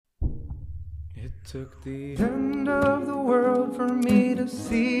It took the end of the world for me to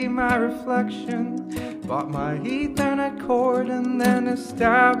see my reflection. Bought my Ethernet cord and then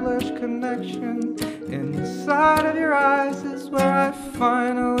established connection. Inside of your eyes is where I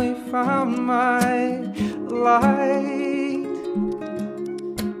finally found my light.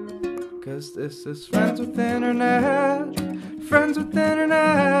 'Cause this is Friends with Internet. Friends with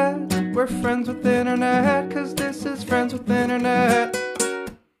Internet. We're friends with Internet. 'Cause this is Friends with Internet.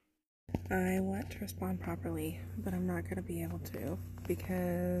 I want to respond properly, but I'm not going to be able to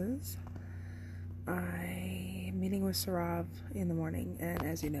because I'm meeting with Sarav in the morning, and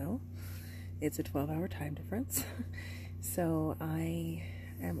as you know, it's a 12-hour time difference. So I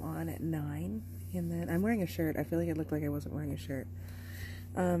am on at 9, and then I'm wearing a shirt. I feel like it looked like I wasn't wearing a shirt.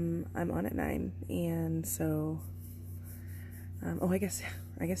 I'm on at 9, and so I guess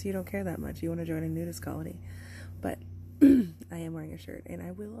you don't care that much. You want to join a nudist colony, but I am wearing a shirt, and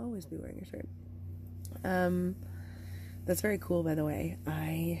I will always be wearing a shirt. That's very cool, by the way.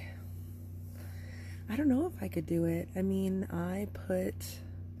 I don't know if I could do it. I mean, I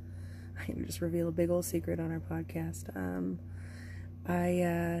can just reveal a big old secret on our podcast.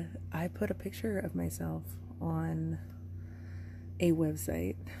 I put a picture of myself on a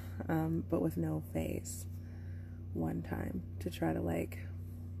website, but with no face one time to try to I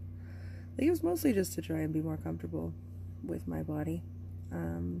think it was mostly just to try and be more comfortable with my body. I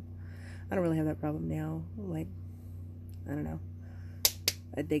don't really have that problem now. I don't know.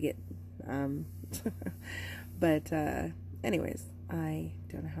 I dig it. But anyways, I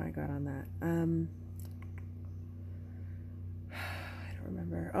don't know how I got on that. I don't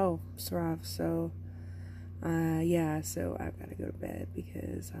remember. Oh, Sarav. So, so I've got to go to bed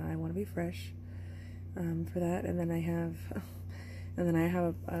because I want to be fresh for that. And then I have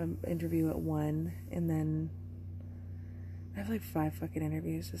an interview at 1, and then I have 5 fucking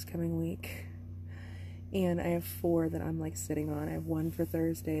interviews this coming week. And I have 4 that I'm sitting on. I have 1 for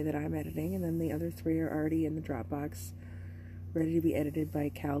Thursday that I'm editing, and then the other 3 are already in the Dropbox, ready to be edited by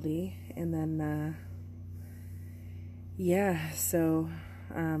Caldi. And then, so,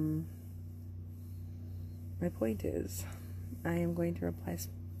 my point is, I am going to reply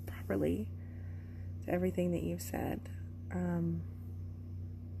properly to everything that you've said, on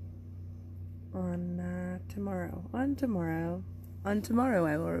tomorrow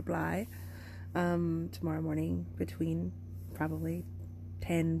I will reply, tomorrow morning between probably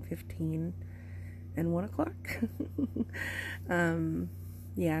 10:15 and 1 o'clock.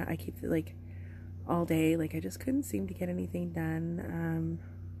 I keep it all day, I just couldn't seem to get anything done.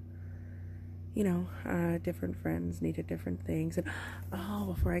 Different friends needed different things, and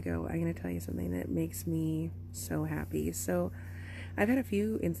before I go, I'm going to tell you something that makes me so happy. So I've had a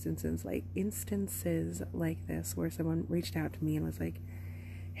few instances like this where someone reached out to me and was like,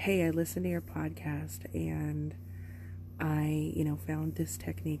 hey, I listened to your podcast and I, found this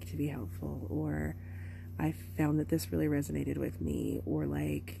technique to be helpful, or I found that this really resonated with me, or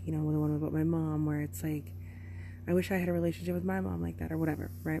the one about my mom where it's I wish I had a relationship with my mom like that, or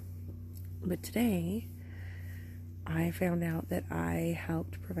whatever, right? But today I found out that I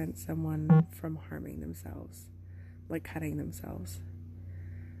helped prevent someone from harming themselves, cutting themselves.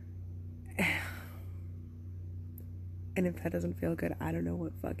 And if that doesn't feel good, I don't know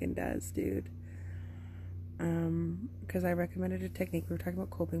what fucking does, dude. Because I recommended a technique. We were talking about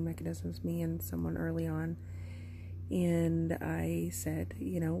coping mechanisms, me and someone early on. And I said,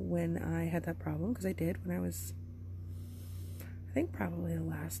 when I had that problem, because I did when I was, I think probably the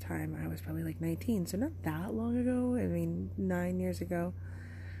last time I was probably 19, so not that long ago. I mean, 9 years ago.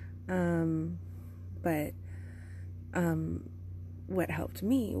 What helped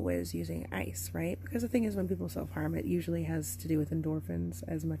me was using ice, right? Because the thing is, when people self-harm, it usually has to do with endorphins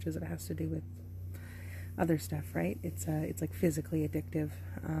as much as it has to do with other stuff, right? It's physically addictive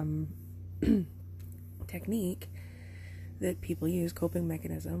technique that people use, coping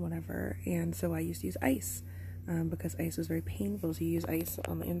mechanism, whatever. And so I used to use ice because ice was very painful. So you use ice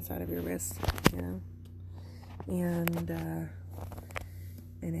on the inside of your wrist, and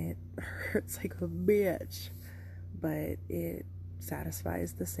it hurts like a bitch, but it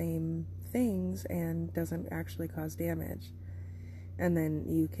satisfies the same things and doesn't actually cause damage. And then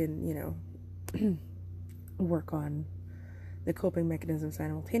you can, work on the coping mechanism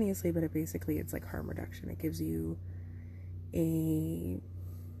simultaneously, but it's harm reduction. It gives you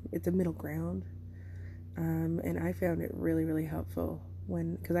it's a middle ground. And I found it really, really helpful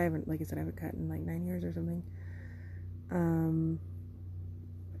because I haven't cut in 9 years or something.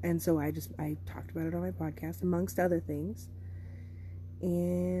 And so I talked about it on my podcast, amongst other things.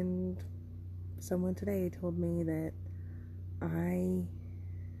 And someone today told me that I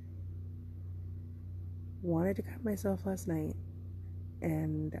wanted to cut myself last night,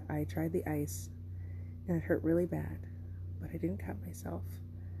 and I tried the ice, and it hurt really bad, but I didn't cut myself.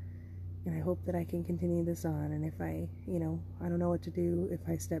 And I hope that I can continue this on. And if I don't know what to do if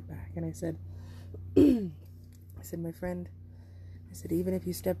I step back. And I said, my friend, I said, even if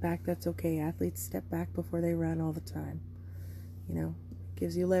you step back, that's okay. Athletes step back before they run all the time.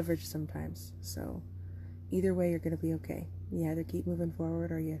 Gives you leverage sometimes. So either way, you're going to be okay. You either keep moving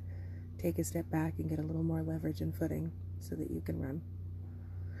forward or you take a step back and get a little more leverage and footing so that you can run.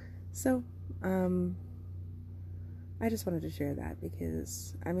 So, I just wanted to share that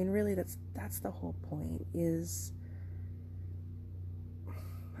because, really that's the whole point, is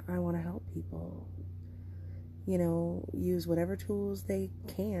I want to help people, use whatever tools they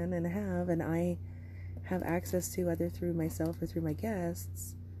can and have, and I have access to, either through myself or through my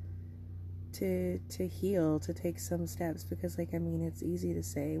guests, to heal, to take some steps. Because it's easy to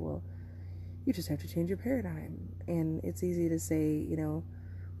say, well, you just have to change your paradigm, and it's easy to say,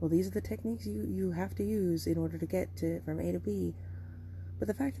 well, these are the techniques you have to use in order to get from A to B. But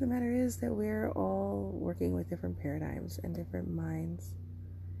the fact of the matter is that we're all working with different paradigms and different minds,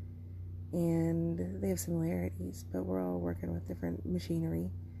 and they have similarities, but we're all working with different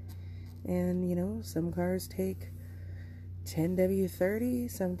machinery. And some cars take 10W30,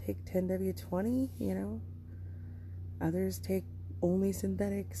 some take 10W20, others take only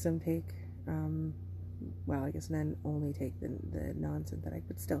synthetic, some take I guess none only take the non-synthetic,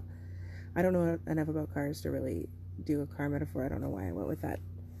 but still, I don't know enough about cars to really do a car metaphor. I don't know why I went with that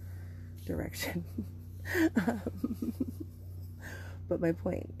direction. But my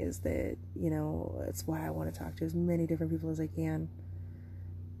point is that, it's why I want to talk to as many different people as I can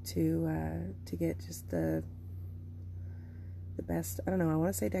to get just the best. I don't know, I want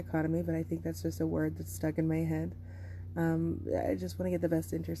to say dichotomy, but I think that's just a word that's stuck in my head. I just want to get the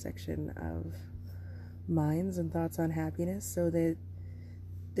best intersection of minds and thoughts on happiness, so that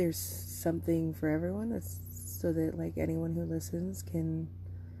there's something for everyone, so that anyone who listens can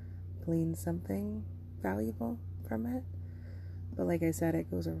glean something valuable from it. But like I said, it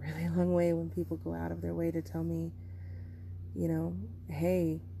goes a really long way when people go out of their way to tell me,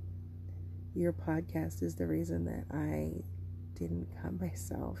 hey, your podcast is the reason that I didn't cut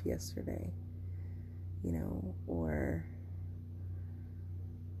myself yesterday, or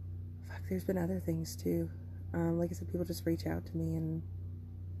there's been other things too. Like I said, people just reach out to me and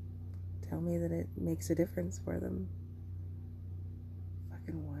tell me that it makes a difference for them.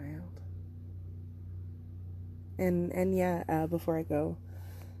 Fucking wild. And yeah, before I go,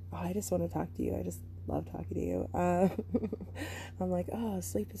 I just want to talk to you. I just love talking to you. I'm like,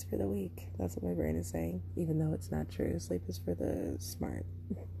 sleep is for the weak. That's what my brain is saying, even though it's not true. Sleep is for the smart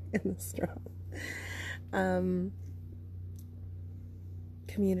and the strong.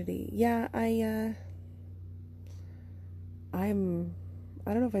 Community. Yeah, I don't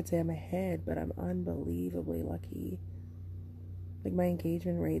know if I'd say I'm ahead, but I'm unbelievably lucky. My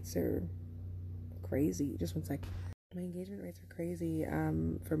engagement rates are crazy. Just one sec. My engagement rates are crazy,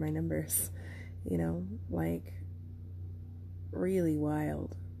 for my numbers, really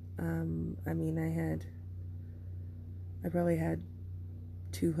wild. I probably had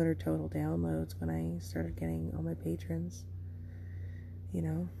 200 total downloads when I started getting all my patrons,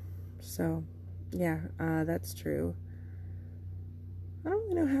 so yeah, that's true. I don't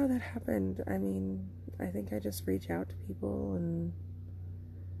really know how that happened. I think I just reach out to people and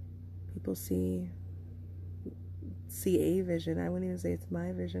people see a vision. I wouldn't even say it's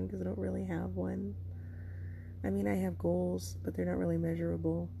my vision because I don't really have one. I have goals, but they're not really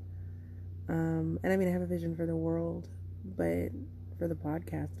measurable. And I have a vision for the world, but for the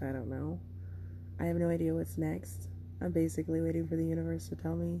podcast, I don't know. I have no idea what's next. I'm basically waiting for the universe to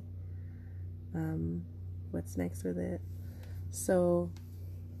tell me what's next with it. So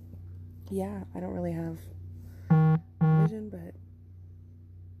yeah, I don't really have a vision, but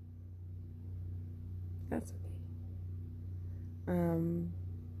that's okay.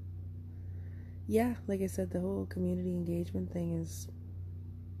 Yeah, like I said, the whole community engagement thing is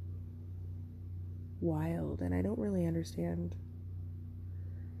wild, and I don't really understand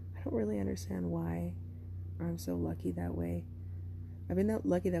why I'm so lucky that way. I've been that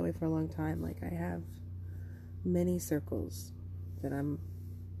lucky that way for a long time. I have many circles that I'm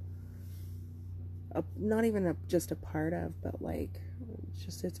not even just a part of, but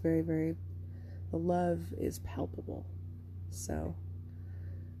it's very, very, the love is palpable. So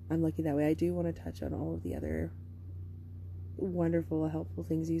I'm lucky that way. I do want to touch on all of the other wonderful, helpful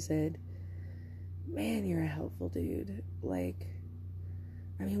things you said. Man, you're a helpful dude.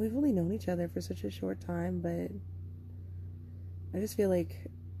 We've only known each other for such a short time, but I just feel like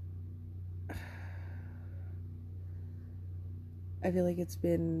I feel like it's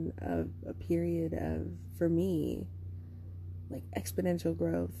been a period of, for me, like exponential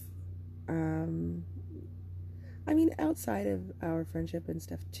growth. Um, I mean, outside of our friendship and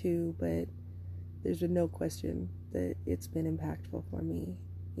stuff too, but there's been no question that it's been impactful for me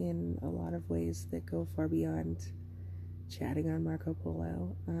in a lot of ways that go far beyond chatting on Marco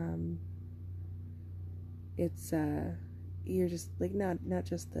Polo. It's you're just like not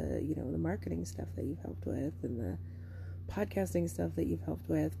just the, you know, the marketing stuff that you've helped with and the podcasting stuff that you've helped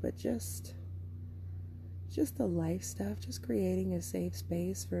with, but just the life stuff, just creating a safe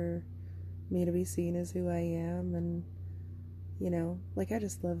space for me to be seen as who I am. And, you know, like, I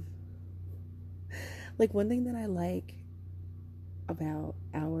just love, like, one thing that I like about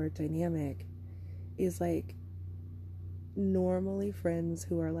our dynamic is, like, normally friends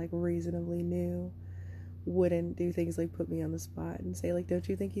who are, like, reasonably new wouldn't do things like put me on the spot and say, like, don't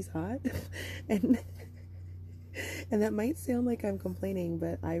you think he's hot? and and that might sound like I'm complaining,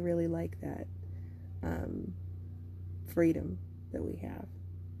 but I really like that freedom that we have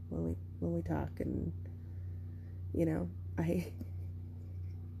when we talk. And, you know,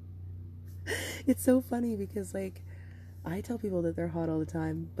 it's so funny because, like, I tell people that they're hot all the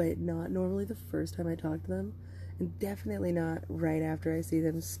time, but not normally the first time I talk to them, and definitely not right after I see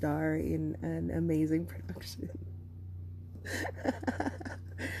them star in an amazing production.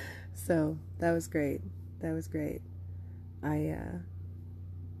 So that was great. I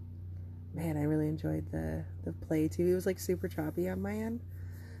really enjoyed the play too. It was like super choppy on my end.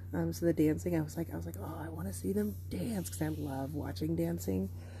 So the dancing, I was like, oh, I want to see them dance, because I love watching dancing,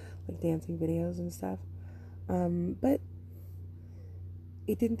 like dancing videos and stuff. But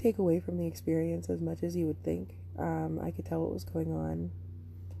it didn't take away from the experience as much as you would think. I could tell what was going on.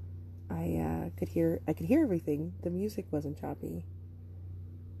 I could hear everything. The music wasn't choppy,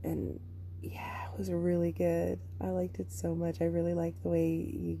 and yeah, it was really good. I liked it so much. I really liked the way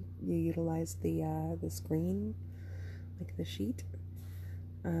you utilized the screen, like the sheet.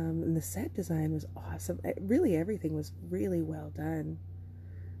 And the set design was awesome. Really, everything was really well done.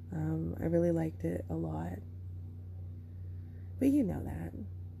 I really liked it a lot. But you know that.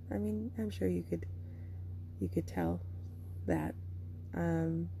 I mean, I'm sure you could tell that.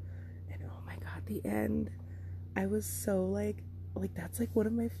 And oh my god, the end. I was so like that's like one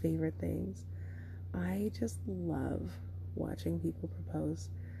of my favorite things. I just love watching people propose.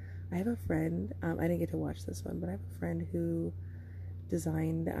 I have a friend, I didn't get to watch this one, but I have a friend who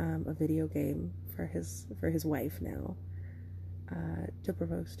designed a video game for his wife now, to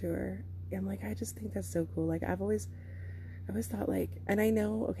propose to her. And like, I just think that's so cool. Like, I've always thought, like, and I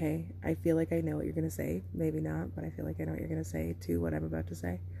know, okay, I feel like I know what you're gonna say, maybe not, but I feel like I know what you're gonna say to what I'm about to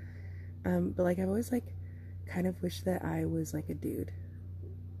say. But like, I've always like kind of wished that I was like a dude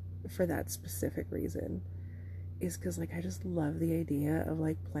for that specific reason, is because like I just love the idea of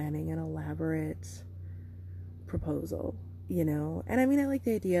like planning an elaborate proposal, you know. And I mean, I like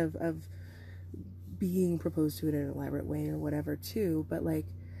the idea of being proposed to in an elaborate way or whatever too, but like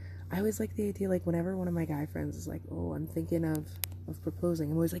I always like the idea, like whenever one of my guy friends is like, oh, I'm thinking of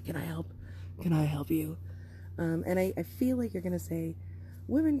proposing, I'm always like, can I help you? And I feel like you're gonna say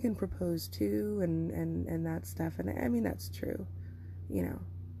women can propose too, and that stuff, and I mean, that's true, you know,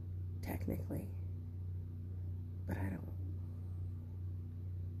 technically, but I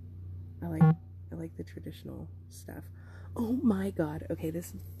like the traditional stuff. Oh my god, okay,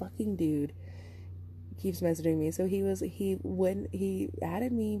 this fucking dude keeps messaging me. So when he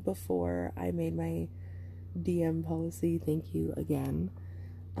added me before I made my DM policy, thank you again.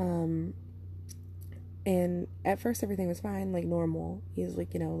 And at first everything was fine, like normal. He's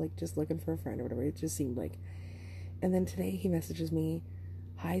like, you know, like just looking for a friend or whatever. It just seemed like. And then today he messages me,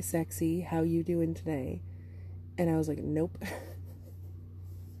 "Hi sexy, how you doing today?" And I was like, nope.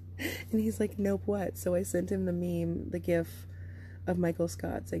 And he's like, nope what? So I sent him the meme, the gif of Michael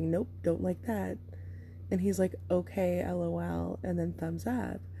Scott saying, nope, don't like that. And he's like, okay, LOL, and then thumbs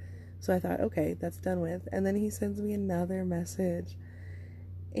up. So I thought, okay, that's done with. And then he sends me another message,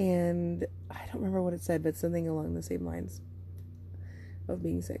 and I don't remember what it said, but something along the same lines of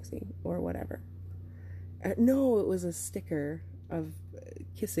being sexy or whatever. No, it was a sticker of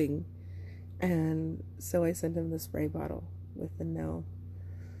kissing. And so I sent him the spray bottle with the no.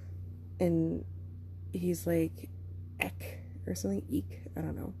 And he's like, ek, or something, eek, I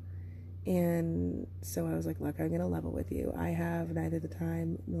don't know. And so I was like, look, I'm going to level with you. I have neither the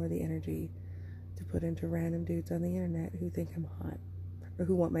time nor the energy to put into random dudes on the internet who think I'm hot, or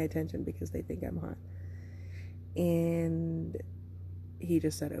who want my attention because they think I'm hot. And he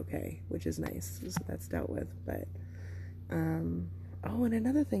just said okay, which is nice. So that's dealt with. But, oh, and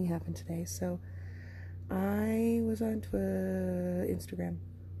another thing happened today. So I was on Instagram,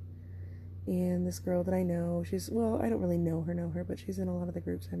 and this girl that I know, I don't really know her, but she's in a lot of the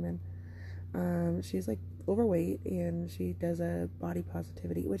groups I'm in. She's like overweight, and she does a body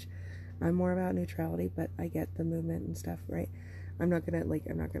positivity, which I'm more about neutrality, but I get the movement and stuff, right? I'm not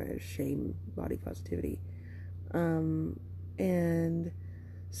gonna shame body positivity. And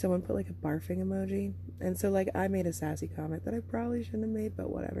someone put like a barfing emoji, and so like I made a sassy comment that I probably shouldn't have made, but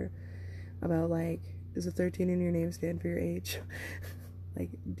whatever, about like, does a 13 in your name stand for your age?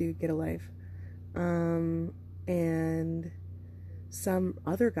 Like, dude, get a life. And some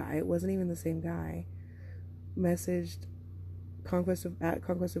other guy, it wasn't even the same guy, messaged at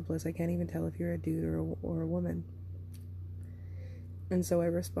Conquest of Bliss, I can't even tell if you're a dude or a woman. And so I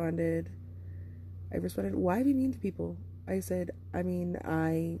responded, why be mean to people? I said, I mean,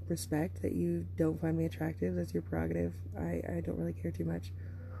 I respect that you don't find me attractive. That's your prerogative. I don't really care too much.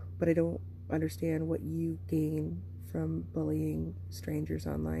 But I don't understand what you gain from bullying strangers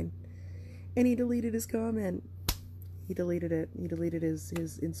online. And he deleted his comment. He deleted it. He deleted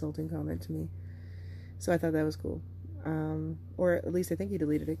his insulting comment to me. So I thought that was cool. Or at least I think he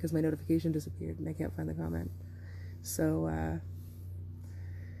deleted it because my notification disappeared and I can't find the comment. So,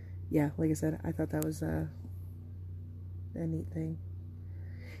 yeah, like I said, I thought that was a neat thing.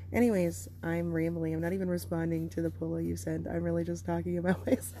 Anyways, I'm rambling. I'm not even responding to the polo you sent. I'm really just talking about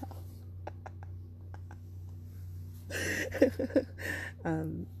myself.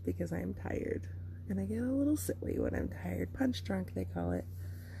 Because I am tired. And I get a little silly when I'm tired. Punch drunk, they call it.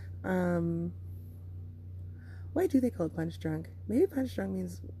 Why do they call it punch drunk? Maybe punch drunk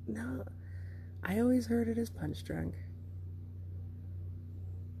means... No, I always heard it as punch drunk.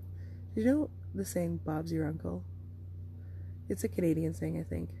 Did you know the saying, Bob's your uncle? It's a Canadian saying, I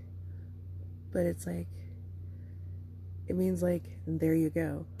think. But it's like... It means like, there you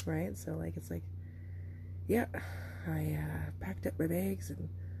go, right? So like, it's like... Yeah, I packed up my bags and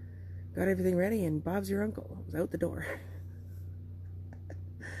got everything ready, and Bob's your uncle. I was out the door.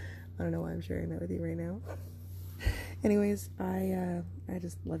 I don't know why I'm sharing that with you right now. Anyways, I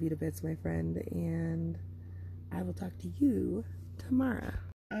just love you to bits, my friend, and I will talk to you tomorrow.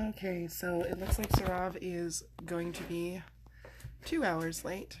 Okay, so it looks like Sarav is going to be 2 hours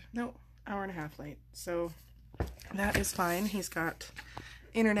late. No, hour and a half late. So that is fine. He's got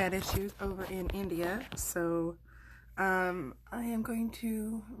internet issues over in India, so I am going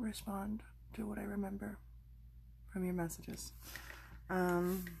to respond to what I remember from your messages.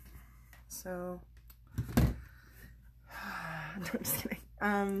 So no, I'm just kidding.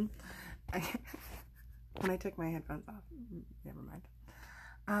 When I took my headphones off, never mind.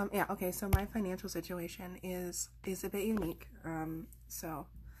 Yeah, okay, so my financial situation is a bit unique. So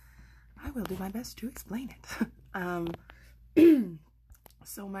I will do my best to explain it.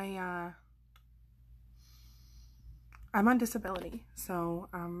 So I'm on disability. So,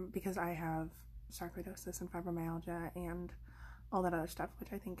 because I have sarcoidosis and fibromyalgia and all that other stuff,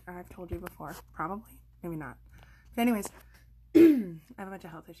 which I think I've told you before. Probably, maybe not. But anyways, I have a bunch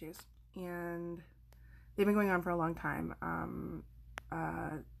of health issues, and they've been going on for a long time.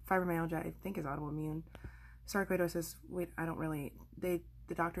 Fibromyalgia, I think, is autoimmune. Sarcoidosis, the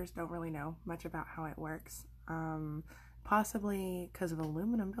doctors don't really know much about how it works. Possibly because of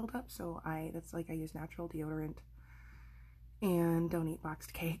aluminum buildup, so I use natural deodorant and don't eat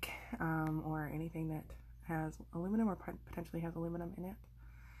boxed cake, or anything that has aluminum or potentially has aluminum in it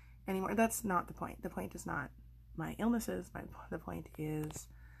anymore. That's not the point. The point is not my illnesses. The point is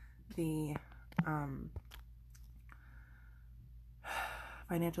the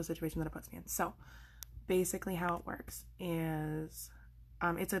financial situation that it puts me in. So basically how it works is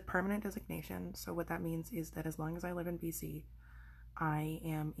it's a permanent designation. So what that means is that as long as I live in BC, I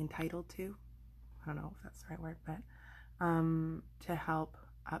am entitled to, I don't know if that's the right word, but to help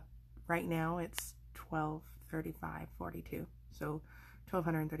up. Right now it's $1,235.42, so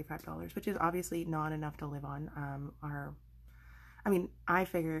 $1,235, which is obviously not enough to live on. I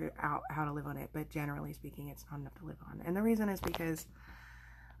figured out how to live on it, but generally speaking, it's not enough to live on. And the reason is because,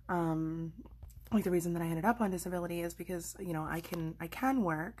 the reason that I ended up on disability is because, I can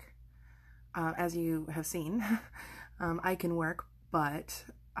work, as you have seen, I can work, but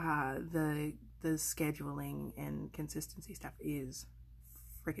the scheduling and consistency stuff is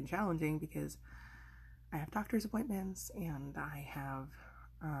freaking challenging because I have doctor's appointments and I have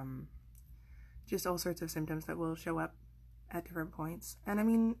just all sorts of symptoms that will show up at different points. And I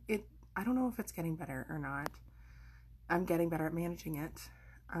don't know if it's getting better or not. I'm getting better at managing it,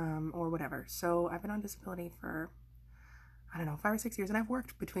 or whatever. So I've been on disability for, 5 or 6 years, and I've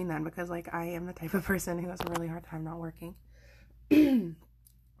worked between then because I am the type of person who has a really hard time not working.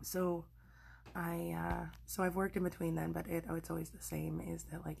 So So I've worked in between then, but it's always the same, is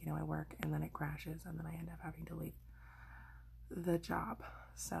that, like, I work and then it crashes and then I end up having to leave the job.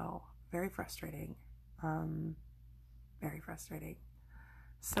 So very frustrating. Very frustrating.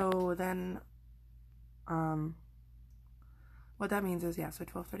 So then, what that means is, so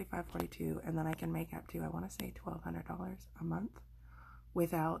 $1,235.42, and then I can make up to, I want to say $1,200 a month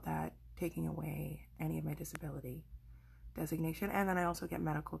without that taking away any of my disability designation. And then I also get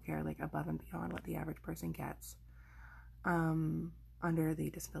medical care, like, above and beyond what the average person gets under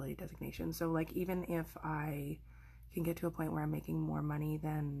the disability designation. So, like, even if I can get to a point where I'm making more money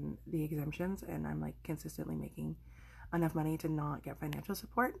than the exemptions and I'm, like, consistently making enough money to not get financial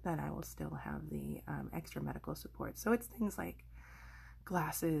support, then I will still have the extra medical support. So it's things like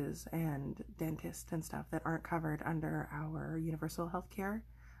glasses and dentists and stuff that aren't covered under our universal health care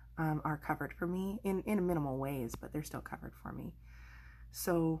are covered for me in minimal ways, but they're still covered for me.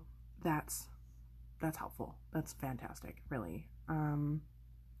 So that's helpful. That's fantastic, really.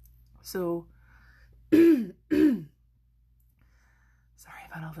 So sorry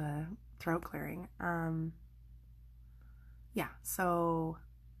about all the throat clearing. So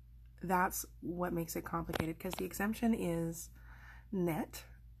that's what makes it complicated, because the exemption is net,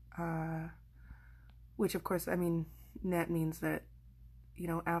 which, of course, I mean, net means that,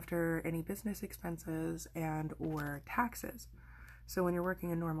 after any business expenses and or taxes. So when you're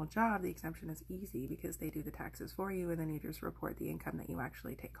working a normal job, the exemption is easy because they do the taxes for you and then you just report the income that you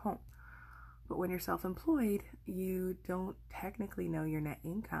actually take home. But when you're self-employed, you don't technically know your net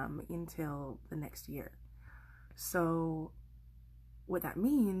income until the next year. So what that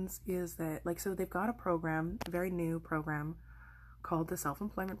means is that, like, so they've got a program, a very new program called the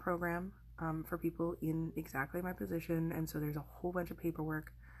Self-Employment Program for people in exactly my position. And so there's a whole bunch of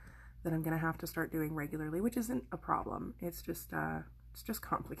paperwork that I'm going to have to start doing regularly, which isn't a problem. It's just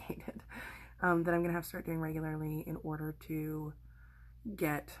complicated that I'm going to have to start doing regularly in order to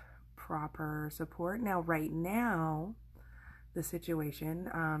get proper support. Now, right now, the situation,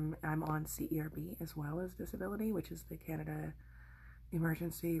 I'm on CERB as well as disability, which is the Canada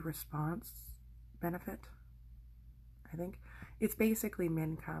Emergency Response Benefit, I think. It's basically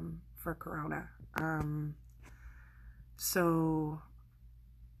MINCOM for Corona. So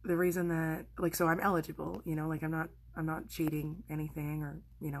the reason that, like, so I'm eligible, like, I'm not cheating anything or,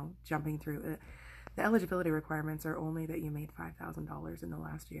 jumping through. The eligibility requirements are only that you made $5,000 in the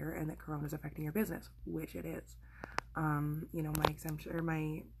last year and that Corona is affecting your business, which it is. My exemption, or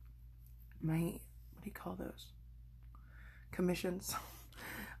my, what do you call those? Commissions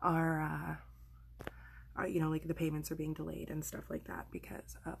are, like, the payments are being delayed and stuff like that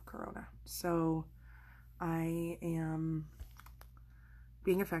because of Corona. So I am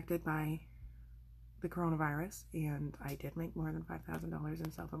being affected by the coronavirus, and I did make more than $5,000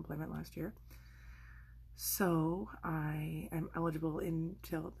 in self-employment last year. So I am eligible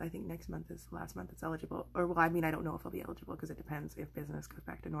until, I think next month is the last month it's eligible. Or, well, I mean, I don't know if I'll be eligible because it depends if business goes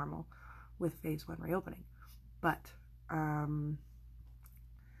back to normal with phase 1 reopening. But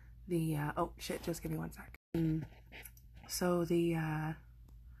oh shit, just give me one sec. So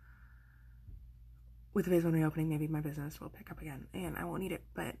with the phase 1 reopening, maybe my business will pick up again and I won't need it.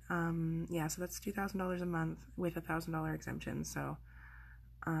 But so that's $2,000 a month with $1,000 exemption. So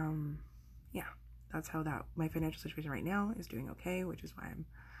that's how my financial situation right now is doing okay, which is why I'm,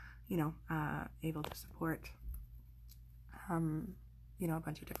 able to support, a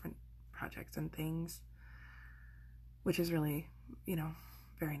bunch of different projects and things, which is really,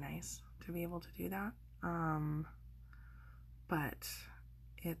 very nice to be able to do that. But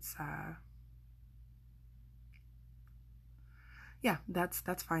it's,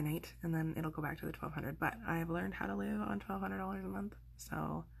 that's finite, and then it'll go back to the $1,200. But I've learned how to live on $1,200 a month,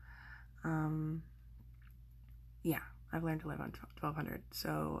 so I've learned to live on $1,200.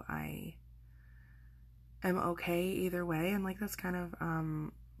 So I am okay either way, and, like, that's kind of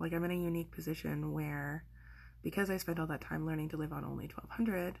like, I'm in a unique position where, because I spent all that time learning to live on only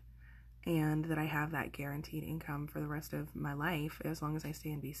 $1,200, and that I have that guaranteed income for the rest of my life as long as I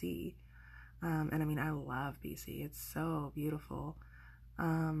stay in BC. And I mean, I love BC. It's so beautiful.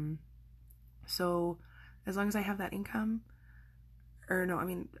 So as long as I have that income,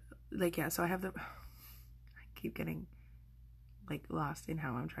 so I have I keep getting, like, lost in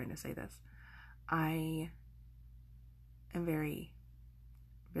how I'm trying to say this. I am very,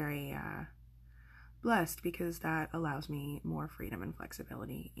 very, blessed because that allows me more freedom and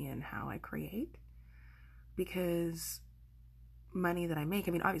flexibility in how I create, because money that I make,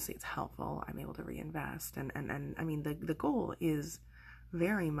 I mean, obviously it's helpful. I'm able to reinvest, and I mean, the goal is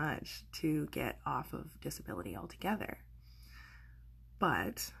very much to get off of disability altogether.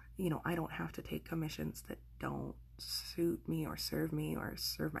 But, I don't have to take commissions that don't suit me or serve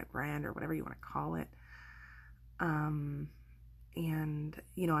my brand or whatever you want to call it. And,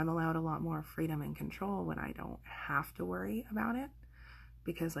 I'm allowed a lot more freedom and control when I don't have to worry about it.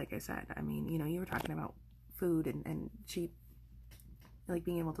 Because like I said, I mean, you were talking about food and cheap, like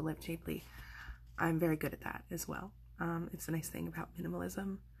being able to live cheaply. I'm very good at that as well. It's a nice thing about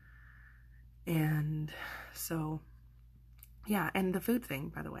minimalism. And so, yeah, and the food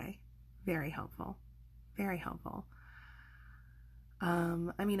thing, by the way, very helpful. Very helpful.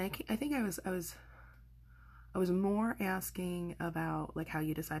 I mean, I think I was more asking about like how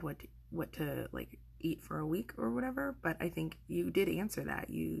you decide what to like eat for a week or whatever, but I think you did answer that.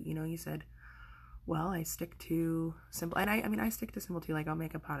 You said, well, I stick to simple, and I stick to simple too. Like I'll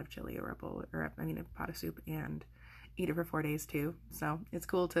make a pot of chili or a pot of soup and eat it for 4 days too. So it's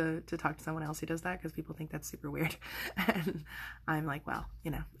cool to talk to someone else who does that, because people think that's super weird. And I'm like, well,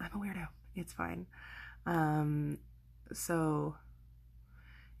 I'm a weirdo. It's fine. So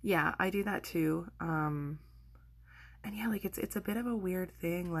yeah, I do that too. And yeah, like it's a bit of a weird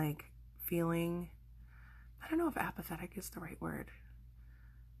thing, like feeling, I don't know if apathetic is the right word,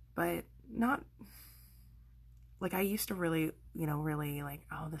 but not like I used to really like,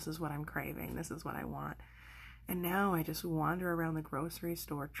 oh, this is what I'm craving, this is what I want. And now I just wander around the grocery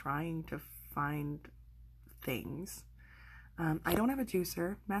store trying to find things. I don't have a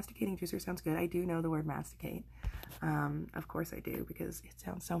juicer. Masticating juicer sounds good. I do know the word masticate. Of course I do, because it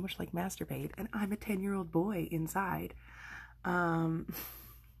sounds so much like masturbate, and I'm a 10-year-old boy inside. I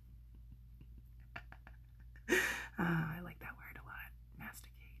like that word a lot.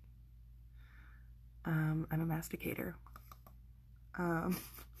 Masticate. I'm a masticator.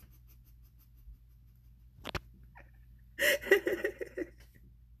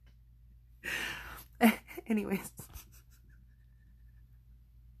 Anyways.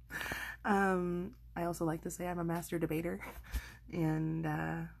 I also like to say I'm a master debater, and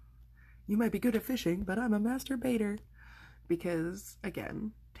you might be good at fishing, but I'm a master baiter, because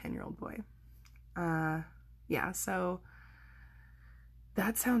again, 10-year-old boy. Yeah, so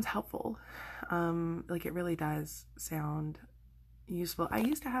that sounds helpful. Like it really does sound useful. I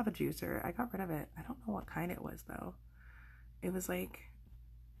used to have a juicer. I got rid of it. I don't know what kind it was though. It was like,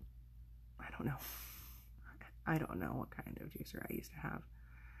 I don't know what kind of juicer I used to have.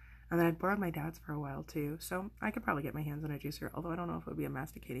 And then I borrowed my dad's for a while too, so I could probably get my hands on a juicer, although I don't know if it would be a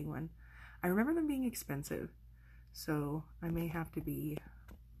masticating one. I remember them being expensive, so I may have to be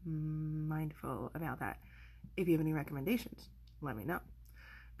mindful about that. If you have any recommendations, let me know.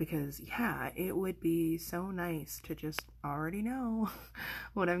 Because yeah, it would be so nice to just already know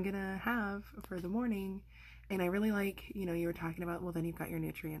what I'm gonna have for the morning. And I really like, you were talking about, well, then you've got your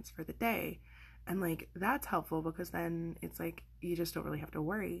nutrients for the day. And like, that's helpful, because then it's like, you just don't really have to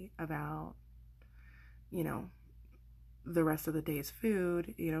worry about, the rest of the day's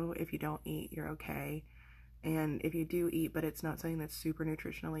food. If you don't eat, you're okay. And if you do eat, but it's not something that's super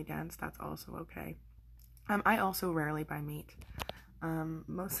nutritionally dense, that's also okay. I also rarely buy meat.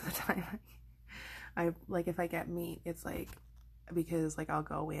 Most of the time, I like, if I get meat, it's like, because like I'll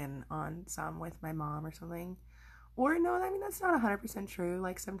go in on some with my mom or something. Or no, I mean, that's not 100% true.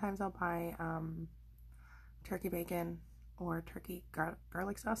 Like sometimes I'll buy turkey bacon or turkey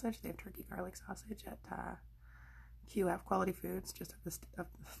garlic sausage. They have turkey garlic sausage at QF Quality Foods, just up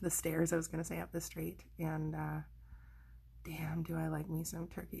the stairs, I was going to say, up the street. And damn, do I like me some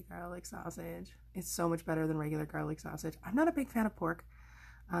turkey garlic sausage. It's so much better than regular garlic sausage. I'm not a big fan of pork.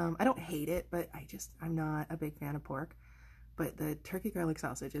 I don't hate it, but I'm not a big fan of pork. But the turkey garlic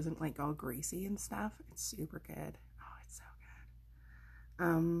sausage isn't like all greasy and stuff. It's super good. Oh, it's so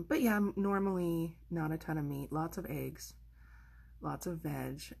good. But yeah, normally not a ton of meat, lots of eggs, lots of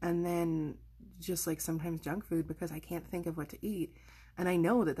veg, and then just like sometimes junk food, because I can't think of what to eat. And I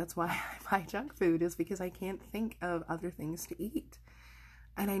know that that's why I buy junk food, is because I can't think of other things to eat.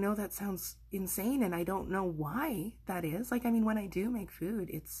 And I know that sounds insane, and I don't know why that is. Like, I mean, when I do make food,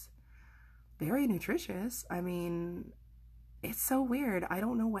 it's very nutritious. I mean, it's so weird. I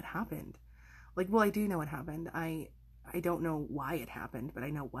don't know what happened. Like, well, I do know what happened. I don't know why it happened, but I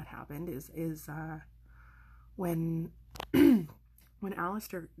know what happened is when when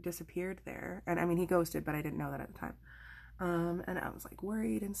Alistair disappeared there, and I mean, he ghosted, but I didn't know that at the time. And I was like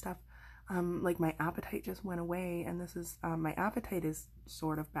worried and stuff. Like my appetite just went away, and this is, my appetite is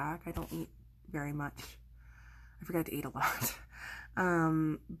sort of back. I don't eat very much. I forgot to eat a lot.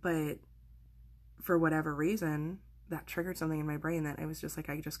 But for whatever reason, that triggered something in my brain that it was just like,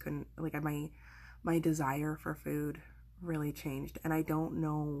 I just couldn't, like, my desire for food really changed. And I don't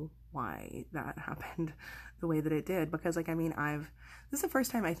know why that happened the way that it did, because like, I mean, this is the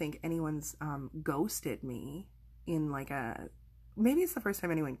first time I think anyone's ghosted me in like maybe it's the first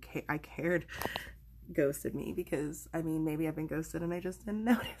time anyone I cared ghosted me, because I mean, maybe I've been ghosted and I just didn't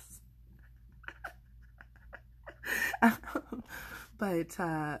notice. But it's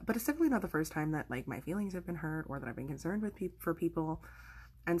definitely not the first time that like my feelings have been hurt or that I've been concerned for people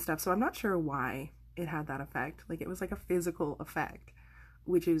and stuff. So I'm not sure why it had that effect. Like, it was like a physical effect,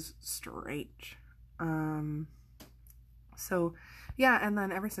 which is strange. So yeah, and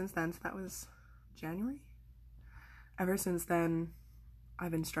then ever since then, so that was January. Ever since then, I've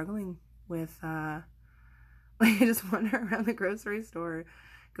been struggling with like, I just wander around the grocery store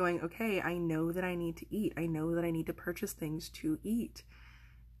going, okay, I know that I need to eat. I know that I need to purchase things to eat,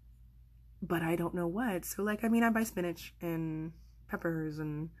 but I don't know what. So like, I mean, I buy spinach and peppers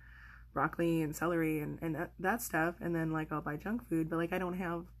and broccoli and celery and that stuff. And then like, I'll buy junk food, but like, I don't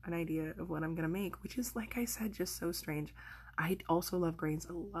have an idea of what I'm going to make, which is, like I said, just so strange. I also love grains.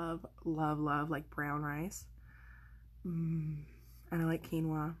 I love like brown rice. And I like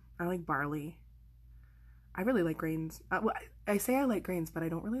quinoa. I like barley. I really like grains. Well, I say I like grains, but I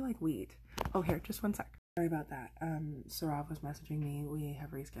don't really like wheat. Oh, here, just one sec. Sorry about that. Sarav was messaging me. We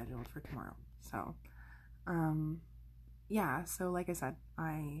have rescheduled for tomorrow. So, yeah. So, like I said,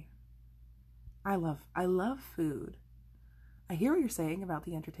 I love food. I hear what you're saying about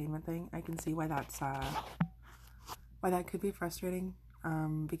the entertainment thing. I can see why that's why that could be frustrating.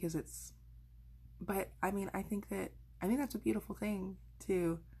 Because it's. But I mean, I think that's a beautiful thing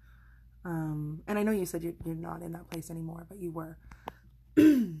too. And I know you said you're not in that place anymore, but you were.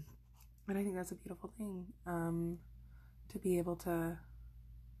 And I think that's a beautiful thing, to be able to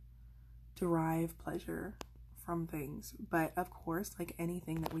derive pleasure from things. But of course, like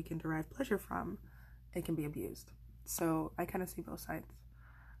anything that we can derive pleasure from, it can be abused. So I kind of see both sides.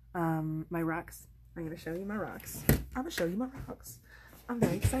 My rocks. I'm going to show you my rocks. I'm going to show you my rocks. I'm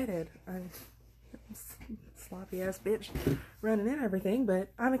very excited. I'm sloppy ass bitch running in everything, but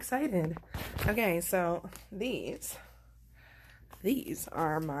I'm excited. Okay, so these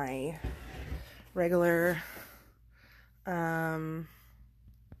are my regular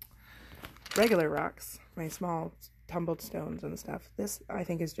rocks, my small tumbled stones and stuff. This I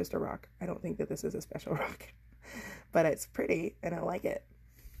think is just a rock. I don't think that this is a special rock, but it's pretty and I like it.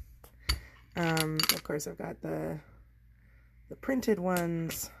 Of course I've got the printed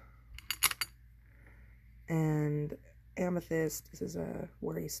ones. And amethyst, this is a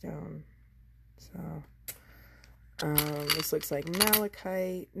worry stone. So, this looks like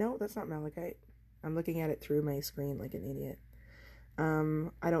malachite. No, that's not malachite. I'm looking at it through my screen like an idiot.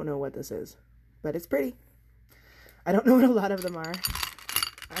 I don't know what this is, but it's pretty. I don't know what a lot of them are.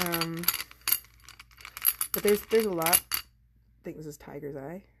 But there's a lot. I think this is tiger's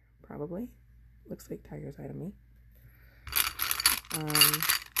eye, probably. Looks like tiger's eye to me.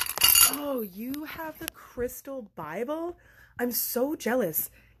 Oh, you have the Crystal Bible? I'm so jealous.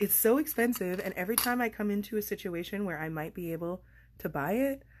 It's so expensive, and every time I come into a situation where I might be able to buy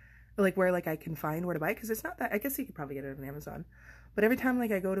it, like where like I can find where to buy it, because it's not that, I guess you could probably get it on Amazon, but every time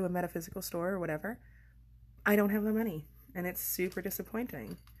like I go to a metaphysical store or whatever, I don't have the money, and it's super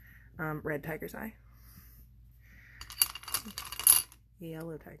disappointing. Red tiger's eye.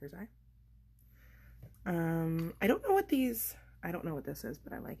 Yellow tiger's eye. I don't know what this is,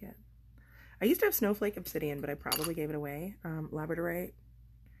 but I like it. I used to have snowflake obsidian, but I probably gave it away. Labradorite.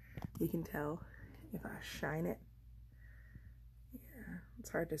 You can tell if I shine it. Yeah,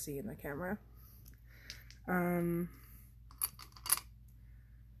 it's hard to see in the camera.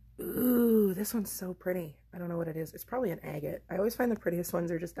 Ooh, this one's so pretty. I don't know what it is. It's probably an agate. I always find the prettiest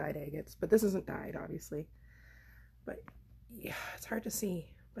ones are just dyed agates, but this isn't dyed, obviously. But yeah, it's hard to see.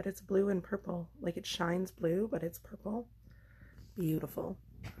 But it's blue and purple. Like it shines blue, but it's purple. Beautiful.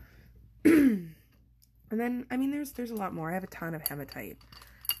 And then, I mean, there's a lot more. I have a ton of hematite.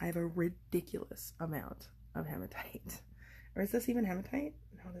 I have a ridiculous amount of hematite. Or is this even hematite?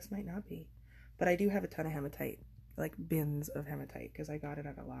 No, this might not be. But I do have a ton of hematite, like bins of hematite, because I got it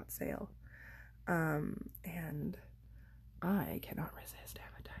at a lot sale. And I cannot resist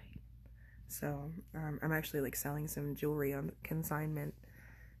hematite. So, I'm actually like selling some jewelry on consignment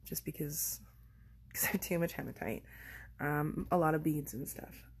just because I have too much hematite. A lot of beads and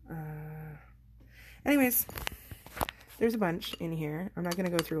stuff. Anyways, there's a bunch in here. I'm not going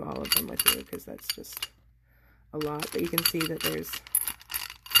to go through all of them with you because that's just a lot. But you can see that there's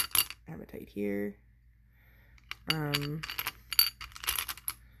hematite here.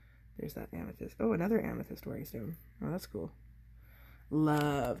 There's that amethyst. Oh, another amethyst worry stone. Oh, that's cool.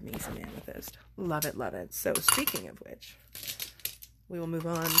 Love me some amethyst. Love it, love it. So speaking of which, we will move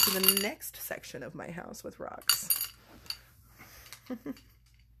on to the next section of my house with rocks.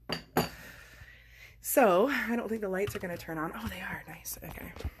 So, I don't think the lights are going to turn on. Oh, they are. Nice.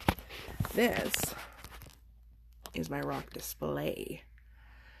 Okay. This is my rock display.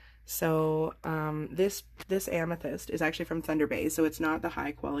 So, this amethyst is actually from Thunder Bay, so it's not the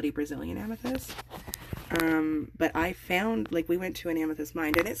high quality Brazilian amethyst. But I found, like, we went to an amethyst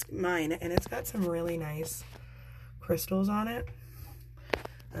mine, and it's got some really nice crystals on it.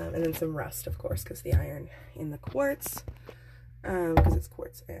 And then some rust, of course, because the iron in the quartz, because it's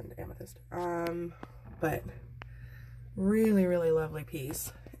quartz and amethyst. But really, really lovely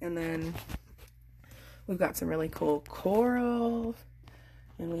piece. And then we've got some really cool coral,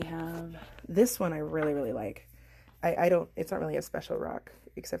 and we have this one I really, really like. It's not really a special rock,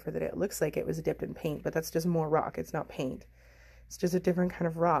 except for that it looks like it was dipped in paint, but that's just more rock. It's not paint. It's just a different kind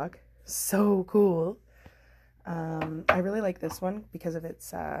of rock. So cool. I really like this one because of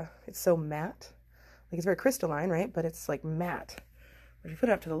it's so matte. Like, it's very crystalline, right? But it's like matte. When you put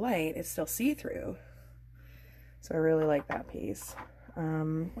it up to the light, it's still see-through. So I really like that piece.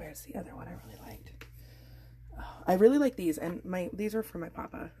 Where's the other one I really liked? Oh, I really like these, and these are for my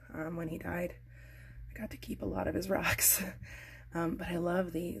papa when he died. I got to keep a lot of his rocks. But I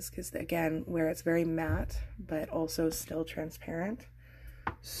love these because, again, where it's very matte, but also still transparent.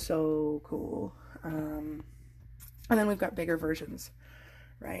 So cool. And then we've got bigger versions,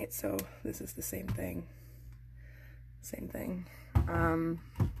 right? So this is the same thing. Same thing. And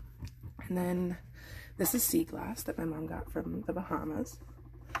then this is sea glass that my mom got from the Bahamas.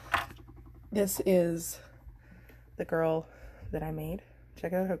 This is the girl that I made.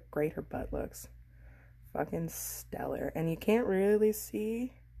 Check out how great her butt looks. Fucking stellar. And you can't really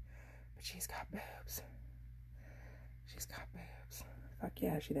see, but she's got boobs. She's got boobs. Fuck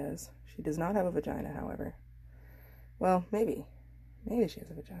yeah, she does. She does not have a vagina, however. Well, maybe. Maybe she has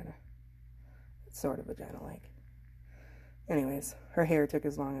a vagina. It's sort of vagina-like. Anyways, her hair took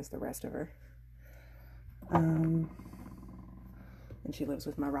as long as the rest of her. And she lives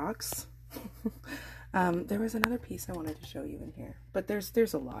with my rocks. There was another piece I wanted to show you in here, but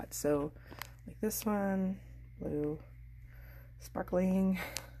there's a lot. So, like this one, blue, sparkling.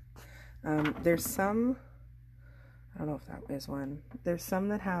 There's some, I don't know if that is one. There's some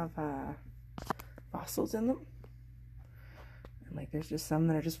that have fossils in them. And like there's just some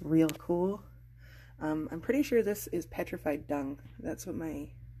that are just real cool. I'm pretty sure this is petrified dung. That's what my,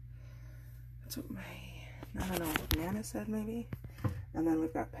 I don't know, Nana said maybe. And then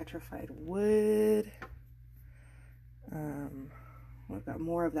we've got petrified wood. We've got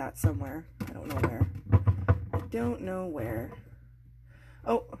more of that somewhere. I don't know where. I don't know where.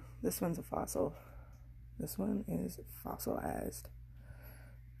 Oh, this one's a fossil. This one is fossilized.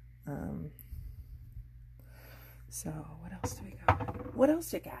 So what else do we got? What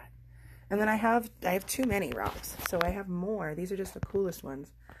else you got? And then I have too many rocks. So I have more. These are just the coolest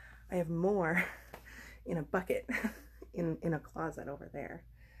ones. I have more in a bucket in a closet over there.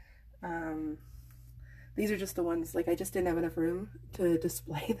 These are just the ones, like, I just didn't have enough room to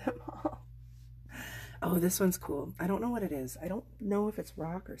display them all. Oh, this one's cool. I don't know what it is. I don't know if it's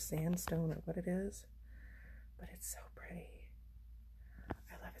rock or sandstone or what it is, but it's so pretty.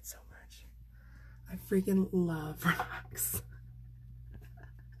 I love it so much. I freaking love rocks.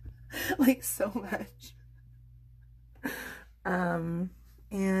 Like, so much.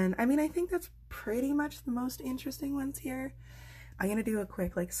 And I mean, I think that's pretty much the most interesting ones here. I'm gonna do a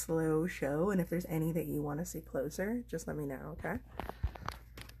quick, like, slow show, and if there's any that you want to see closer, just let me know, okay?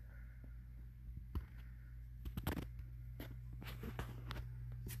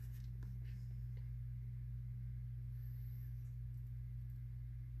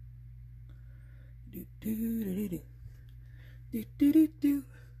 Do do do do do do do do.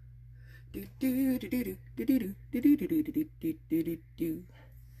 Do do do do do do do do do do do do do do do do.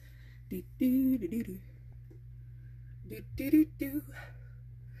 Do do do do do. Do do do do.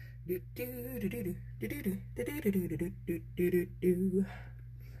 Do do do do do do do do do do do do do do do.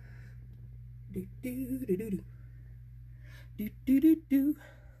 Do do do do do. Do do do do.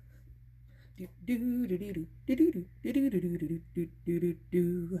 Do do do do do do do do do do do do do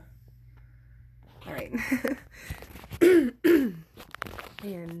do. All right.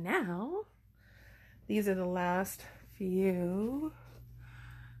 And now, these are the last few.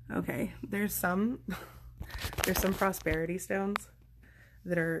 Okay, there's some prosperity stones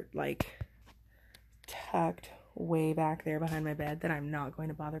that are like tucked way back there behind my bed that I'm not going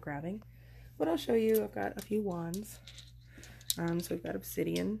to bother grabbing. But I'll show you. I've got a few wands. So we've got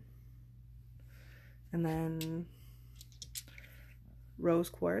obsidian, and then rose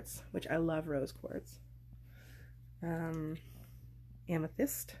quartz, which I love rose quartz,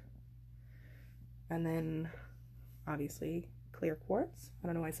 amethyst, and then obviously clear quartz. I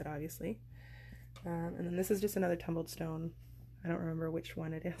don't know why I said obviously. And then this is just another tumbled stone. I don't remember which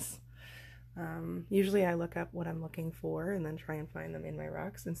one it is. Usually I look up what I'm looking for and then try and find them in my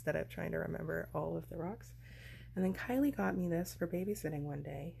rocks instead of trying to remember all of the rocks. And then Kylie got me this for babysitting one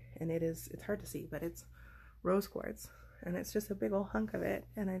day, and it's hard to see, but it's rose quartz, and it's just a big old hunk of it,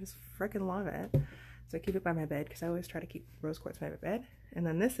 and I just freaking love it. So I keep it by my bed because I always try to keep rose quartz by my bed. And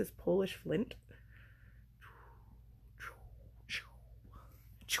then this is Polish flint.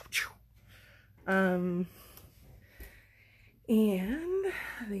 And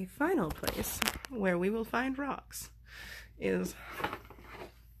the final place where we will find rocks is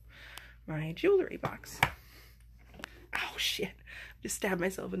my jewelry box. Oh shit, just stabbed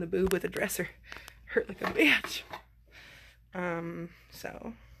myself in the boob with a dresser. Hurt like a bitch.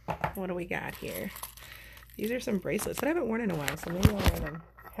 So what do we got here? These are some bracelets that I haven't worn in a while, so maybe I'll wear them.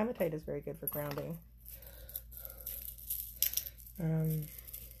 Hematite is very good for grounding.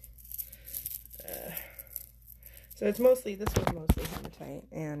 So this was mostly hematite,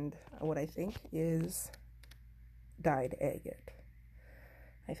 and what I think is dyed agate,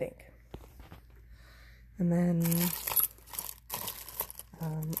 I think. And then,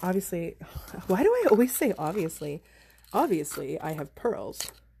 obviously, why do I always say obviously? Obviously, I have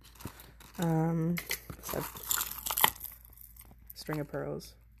pearls. So string of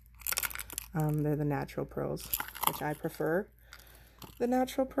pearls. They're the natural pearls, which I prefer. The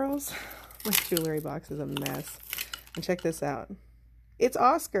natural pearls. My jewelry box is a mess. And check this out. It's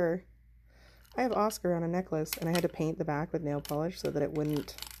Oscar. I have Oscar on a necklace, and I had to paint the back with nail polish so that it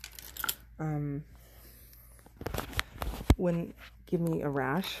wouldn't give me a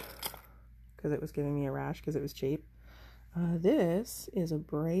rash, because it was giving me a rash because it was cheap. This is a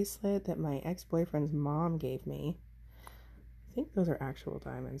bracelet that my ex-boyfriend's mom gave me. I think those are actual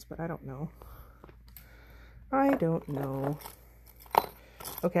diamonds, but I don't know. I don't know.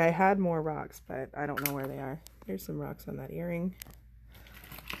 Okay, I had more rocks, but I don't know where they are. Here's some rocks on that earring.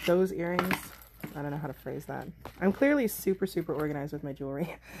 Those earrings, I don't know how to phrase that. I'm clearly super, super organized with my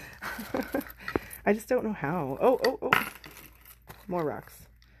jewelry. I just don't know how. Oh. More rocks.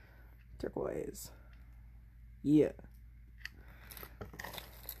 Turquoise. Yeah.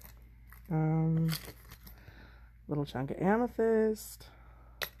 Little chunk of amethyst.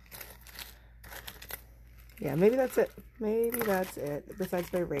 Yeah, maybe that's it. Maybe that's it.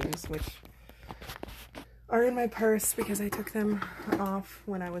 Besides my rings, which are in my purse because I took them off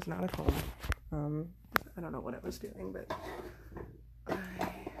when I was not at home. I don't know what I was doing, but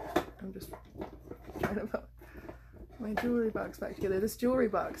I'm just trying to put my jewelry box back together. This jewelry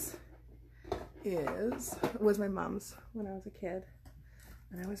box was my mom's when I was a kid,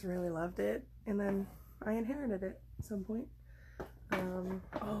 and I always really loved it, and then I inherited it at some point.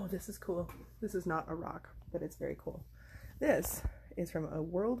 Oh, this is cool. This is not a rock, but it's very cool. This is from a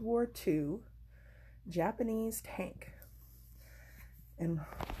World War II Japanese tank, and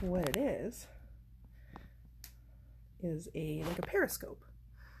what it is like a periscope.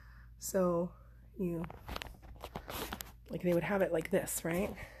 So they would have it like this,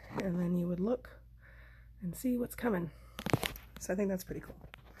 right? And then you would look and see what's coming. So I think that's pretty cool.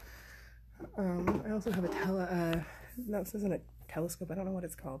 I also have no, this isn't a telescope. I don't know what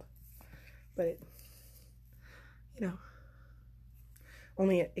it's called, but it,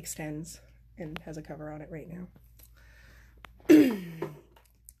 only it extends and has a cover on it right now.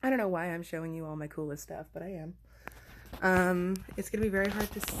 I don't know why I'm showing you all my coolest stuff, but I am. It's gonna be very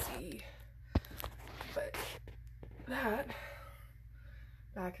hard to see, but that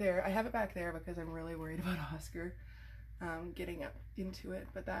back there, I have it back there because I'm really worried about Oscar getting up into it,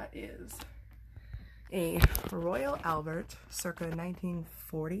 but that is a Royal Albert circa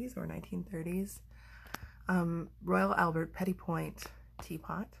 1940s or 1930s Royal Albert Petit Point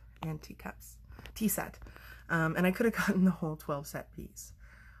teapot and tea set, and I could have gotten the whole 12 set piece,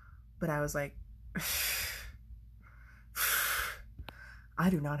 but I was like, I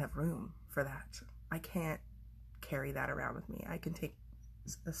do not have room for that. I can't carry that around with me. I can take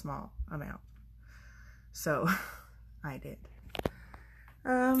a small amount, so I did.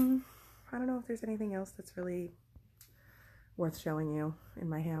 I don't know if there's anything else that's really worth showing you in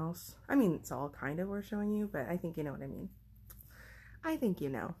my house. I mean, it's all kind of worth showing you, but I think you know what I mean. I think you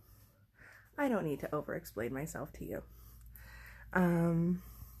know. I don't need to over-explain myself to you.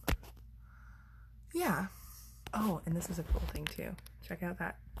 Yeah. Oh, and this is a cool thing too. Check out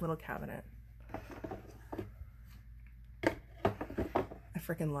that little cabinet. I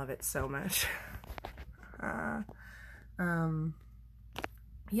freaking love it so much.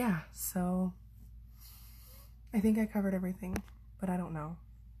 yeah, so I think I covered everything, but I don't know.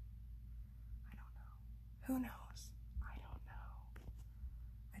 Who knows? I don't know.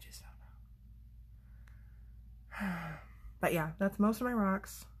 I just don't know. But yeah, that's most of my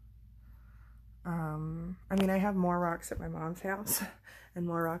rocks. I mean, I have more rocks at my mom's house and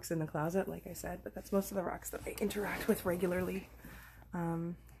more rocks in the closet, like I said, but that's most of the rocks that I interact with regularly.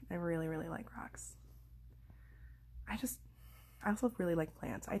 I really, really like rocks. I also really like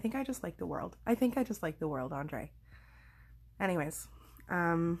plants. I think I just like the world. Andre. Anyways,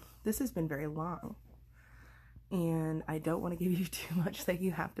 this has been very long, and I don't want to give you too much that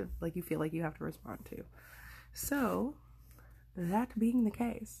you feel like you have to respond to. So, that being the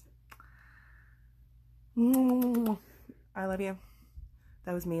case, I love you.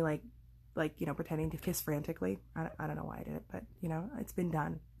 That was me pretending to kiss frantically. I don't know why I did it, but it's been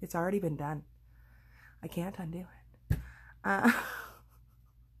done. It's already been done. I can't undo it. I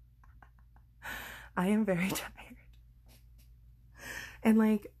am very tired. And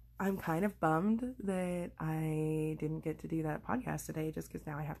I'm kind of bummed that I didn't get to do that podcast today just because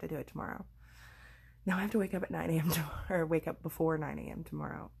now I have to do it tomorrow. Now I have to wake up at 9 a.m. or wake up before 9 a.m.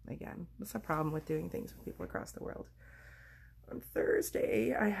 tomorrow again. That's a problem with doing things with people across the world. On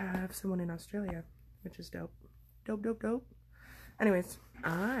Thursday, I have someone in Australia, which is dope. Dope. Anyways,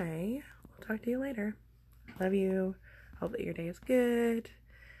 I will talk to you later. Love you. Hope that your day is good.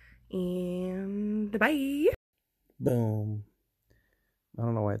 And bye. Boom. I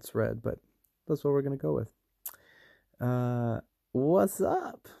don't know why it's red, but that's what we're going to go with. What's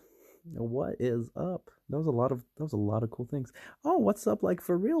up? What is up? That was a lot of cool things. Oh, what's up? Like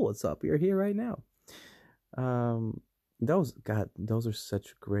for real, what's up? You're here right now. Those are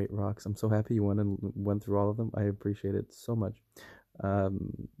such great rocks. I'm so happy you went through all of them. I appreciate it so much.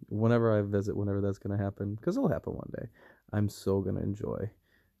 Whenever I visit, whenever that's gonna happen, because it'll happen one day, I'm so gonna enjoy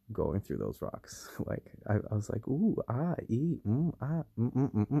going through those rocks. Like I was like, ooh, ah, ee, ah,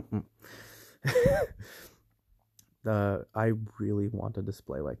 I really want a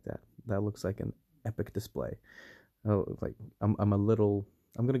display like that. That looks like an epic display. Oh, like I'm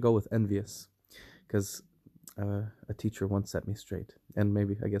gonna go with envious, because a teacher once set me straight, and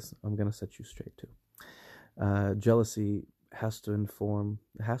maybe I guess I'm gonna set you straight too. Jealousy has to involve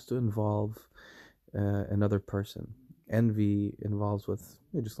another person. Envy involves with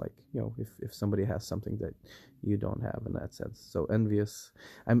just if somebody has something that you don't have in that sense. So envious.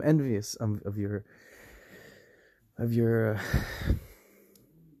 I'm envious of your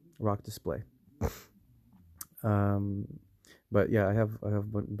rock display. But yeah, I have a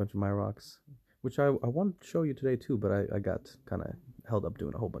bunch of my rocks, which I wanted to show you today too, but I got kind of held up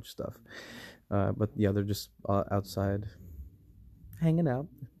doing a whole bunch of stuff. But yeah, they're just outside, hanging out,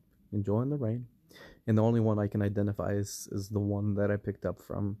 enjoying the rain. And the only one I can identify is the one that I picked up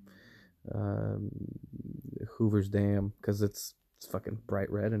from Hoover's Dam, because it's fucking bright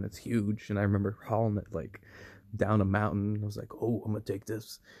red and it's huge. And I remember hauling it down a mountain. I was like, oh, I'm gonna take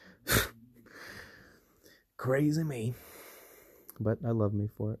this. Crazy me. But I love me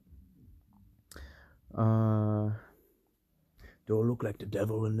for it. Do I look like the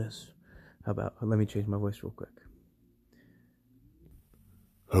devil in this? How about, let me change my voice real quick.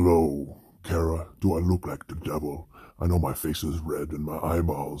 Hello, Kara. Do I look like the devil? I know my face is red and my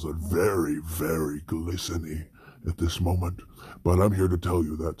eyeballs are very, very glistening at this moment, but I'm here to tell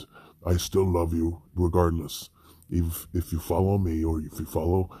you that I still love you regardless. If you follow me or if you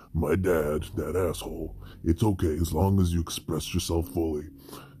follow my dad, that asshole, it's okay. As long as you express yourself fully,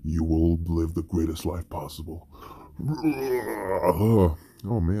 you will live the greatest life possible.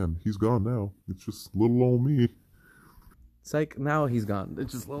 Oh man, he's gone now. It's just little old me. Psych, now he's gone.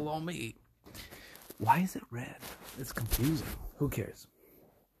 It's just little old me. Why is it red? It's confusing. Who cares?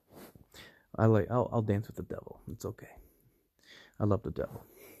 I'll dance with the devil. It's okay. I love the devil.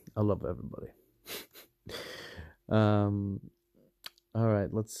 I love everybody. All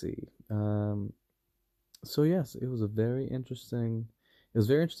right, let's see. So yes, it was very interesting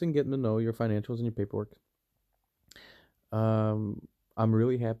getting to know your financials and your paperwork. I'm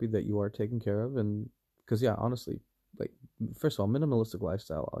really happy that you are taken care of, and because yeah, honestly, first of all, minimalistic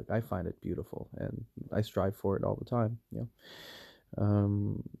lifestyle, I find it beautiful and I strive for it all the time,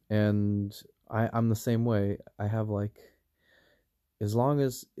 and I'm the same way. I have as long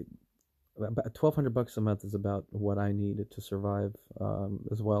as about $1,200 a month is about what I need to survive,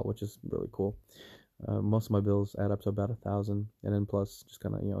 as well, which is really cool. Most of my bills add up to about 1,000, and then plus just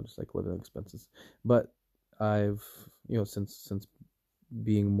kind of just living expenses. But I've since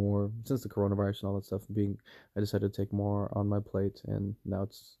the coronavirus and all that stuff I decided to take more on my plate, and now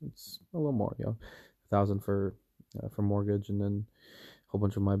it's a little more, 1,000 for mortgage, and then whole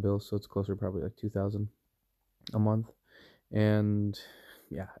bunch of my bills, so it's closer to probably like $2,000 a month. And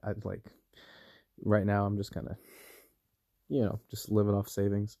yeah, I'd like right now I'm just kind of, just living off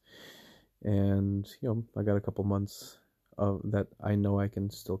savings. And I got a couple months of that I know I can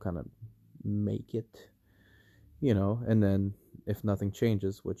still kind of make it, and then if nothing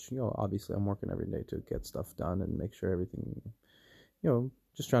changes, which obviously I'm working every day to get stuff done and make sure everything,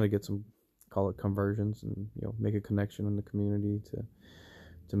 just trying to get some, call it conversions, and make a connection in the community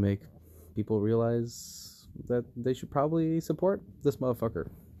to make people realize that they should probably support this motherfucker,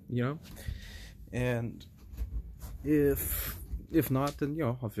 and if not, then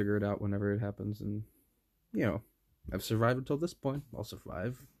I'll figure it out whenever it happens. And I've survived until this point, I'll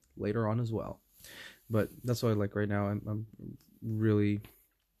survive later on as well. But that's why, like, right now I'm really,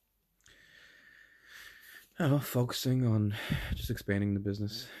 I don't know, focusing on just expanding the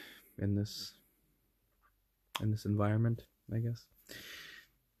business in this environment, I guess.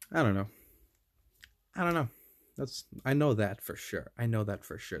 I don't know. I know that for sure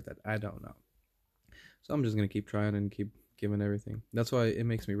that I don't know. So I'm just gonna keep trying and keep giving everything. That's why it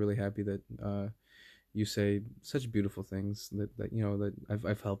makes me really happy that you say such beautiful things, that that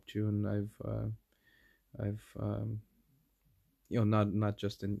I've helped you, and I've not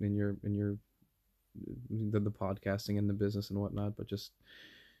just in your the podcasting and the business and whatnot, but just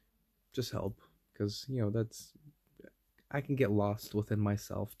help, because that's, I can get lost within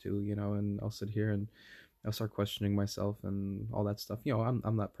myself too, and I'll sit here and I'll start questioning myself and all that stuff.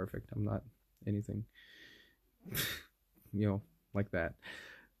 I'm not perfect. I'm not anything like that.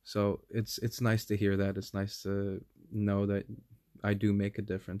 So it's nice to hear that. It's nice to know that I do make a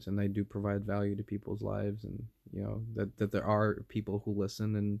difference and I do provide value to people's lives, and that there are people who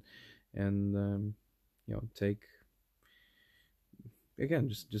listen and take, again,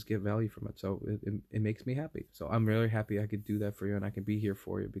 just get value from it. So it makes me happy. So I'm really happy I could do that for you, and I could be here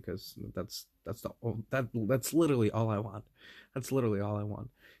for you, because that's literally all I want. That's literally all I want.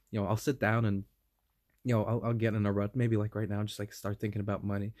 I'll sit down and I'll get in a rut, maybe like right now, just like start thinking about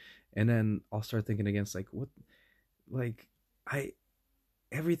money, and then I'll start thinking against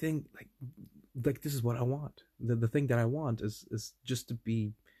everything like this is what I want. The thing that I want is just to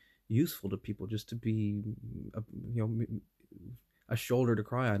be useful to people, just to be a shoulder to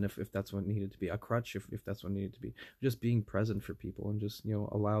cry on, if that's what needed to be, a crutch if that's what needed to be, just being present for people, and just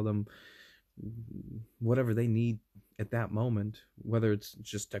allow them whatever they need at that moment, whether it's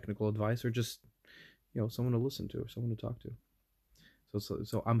just technical advice or just someone to listen to or someone to talk to.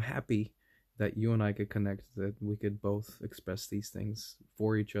 So I'm happy that you and I could connect, that we could both express these things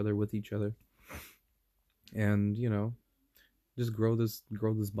for each other, with each other, and just grow this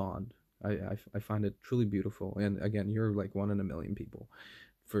bond. I find it truly beautiful. And again, you're like one in a million people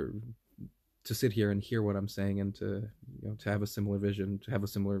to sit here and hear what I'm saying, and to to have a similar vision, to have a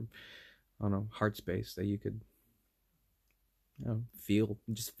similar, I don't know, heart space, that you could feel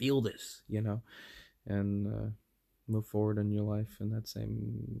this, and move forward in your life in that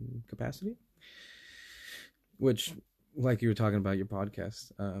same capacity. Which, like you were talking about your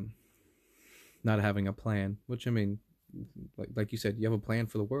podcast, not having a plan, which, I mean, like you said, you have a plan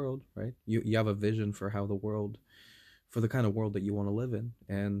for the world, right? You have a vision for how the world, for the kind of world that you want to live in.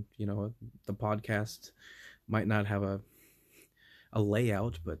 And the podcast might not have a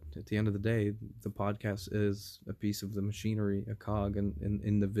layout, but at the end of the day, the podcast is a piece of the machinery, a cog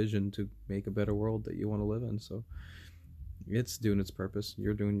in the vision to make a better world that you want to live in. So it's doing its purpose.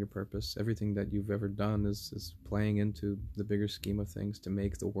 You're doing your purpose. Everything that you've ever done is playing into the bigger scheme of things to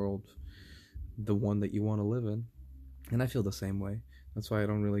make the world the one that you want to live in. And I feel the same way. That's why I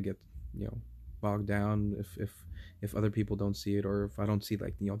don't really get bogged down if other people don't see it, or if I don't see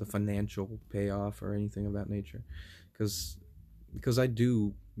like the financial payoff or anything of that nature, because I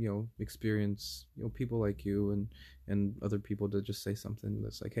do experience people like you and other people to just say something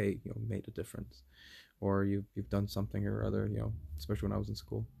that's like, hey, made a difference, or you've done something or other, especially when I was in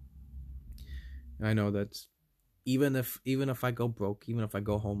school. And I know that even if I go broke, even if I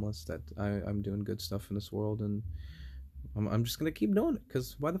go homeless, that I'm doing good stuff in this world, and I'm just gonna keep doing it,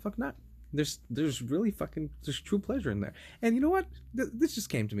 because why the fuck not? There's really there's true pleasure in there. And you know what? This just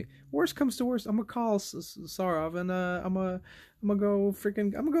came to me. Worst comes to worst, I'm gonna call Sarov, and I'm gonna go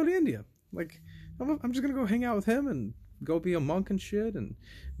to India. Like, I'm just gonna go hang out with him and go be a monk and shit, and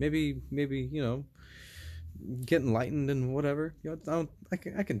maybe get enlightened and whatever.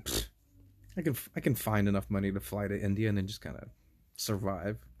 I can find enough money to fly to India and then just kind of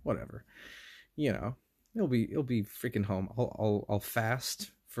survive, whatever. It'll be freaking home. I'll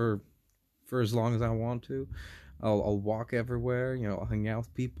fast for as long as I want to. I'll walk everywhere. I'll hang out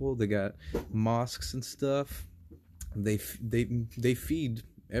with people. They got mosques and stuff. they feed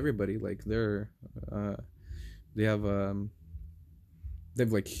everybody. Like they have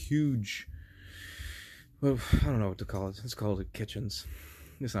like huge, well, I don't know what to call it. Let's call it kitchens.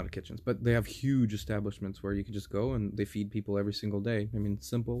 It's not a kitchens, but they have huge establishments where you can just go and they feed people every single day. I mean, it's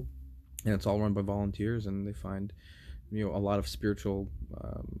simple, and it's all run by volunteers, and they find, a lot of spiritual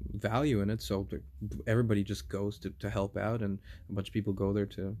value in it. So everybody just goes to help out, and a bunch of people go there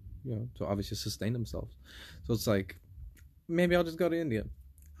to to obviously sustain themselves. So it's like, maybe I'll just go to India.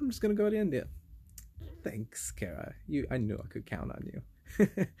 I'm just gonna go to India. Thanks, Kara. I knew I could count on you.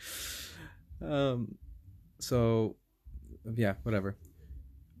 So yeah, whatever.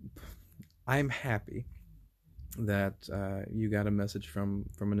 I'm happy that you got a message from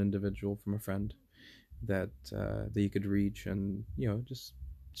an individual, from a friend, that you could reach, and just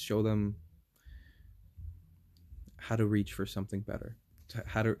show them how to reach for something better,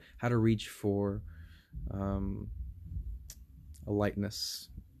 how to reach for a lightness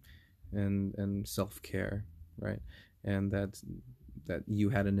and self-care, right? And that you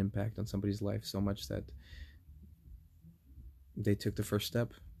had an impact on somebody's life so much that they took the first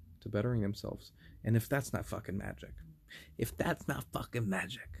step to bettering themselves. And if that's not fucking magic,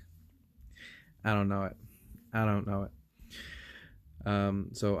 I don't know it.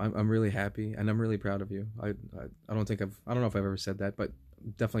 So I'm really happy, and I'm really proud of you. I don't know if I've ever said that, but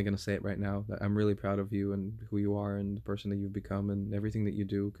definitely gonna say it right now, that I'm really proud of you and who you are and the person that you've become and everything that you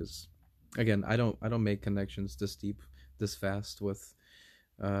do. Because again, I don't make connections this deep, this fast with.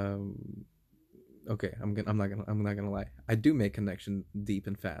 Okay, I'm not gonna lie. I do make connection deep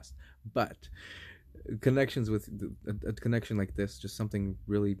and fast, but connections with a connection like this, just something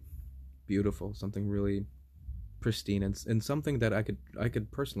really beautiful, something really pristine, and something that I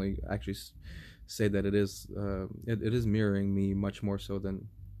could personally actually say that it is mirroring me much more so than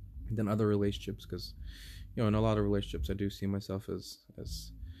other relationships. Because in a lot of relationships I do see myself as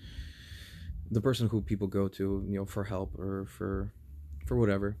the person who people go to for help or for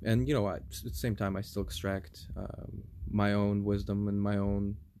whatever. And at the same time I still extract my own wisdom and my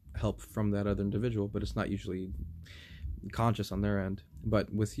own help from that other individual, but it's not usually conscious on their end.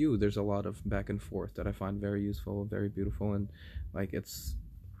 But with you, there's a lot of back and forth that I find very useful, very beautiful, and like it's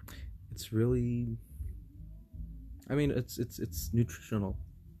really, I mean, it's nutritional.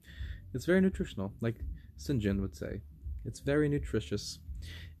 It's very nutritional, like St. John would say. It's very nutritious,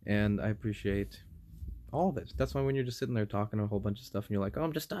 and I appreciate all of it. That's why when you're just sitting there talking a whole bunch of stuff and you're like, oh,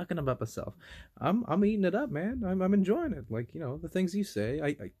 I'm just talking about myself, I'm eating it up, man. I'm enjoying it. Like, the things you say,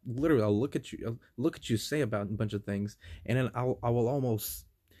 I literally, I'll look at you say about a bunch of things, and then I will almost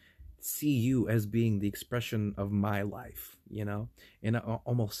see you as being the expression of my life, and I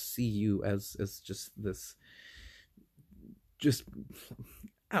almost see you as just this, just,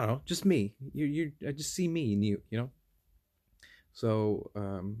 I don't know, just me. I just see me in you, So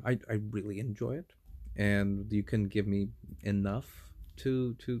I really enjoy it. And you couldn't give me enough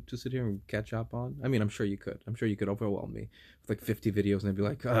to sit here and catch up on. I mean, I'm sure you could overwhelm me with like 50 videos, and I'd be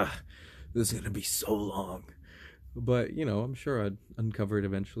like, this is gonna be so long. But I'm sure I'd uncover it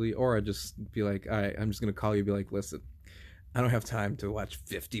eventually, or I'd just be like, all right, I'm just gonna call you and be like, listen, I don't have time to watch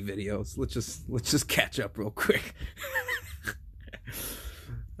 50 videos. Let's just catch up real quick.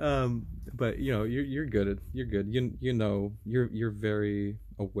 But you're good. You're you're very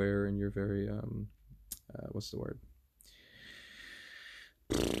aware, and you're very what's the word?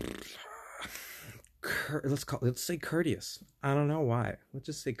 Let's say courteous. I don't know why. Let's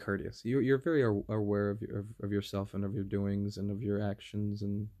just say courteous. You're very aware of yourself and of your doings and of your actions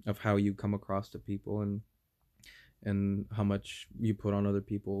and of how you come across to people and how much you put on other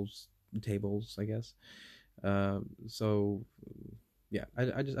people's tables, I guess. So yeah,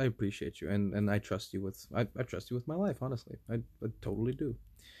 I appreciate you, and I trust you with I trust you with my life. Honestly, I totally do.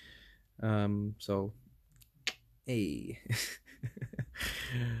 So, hey.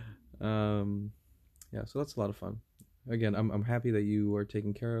 Yeah, so that's a lot of fun. Again, I'm happy that you are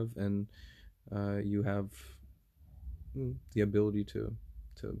taken care of, and you have the ability to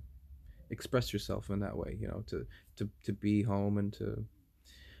express yourself in that way. To be home and to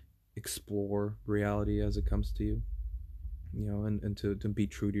explore reality as it comes to you. And to be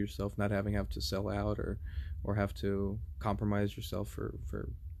true to yourself, not having to sell out or have to compromise yourself for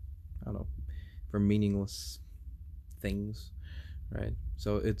I don't know, for meaningless things, right?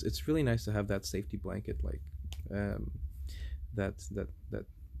 So it's really nice to have that safety blanket, like that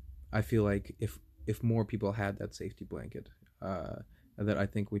I feel like if more people had that safety blanket, that I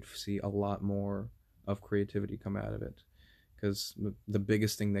think we'd see a lot more of creativity come out of it, because the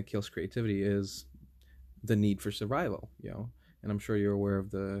biggest thing that kills creativity is the need for survival, and I'm sure you're aware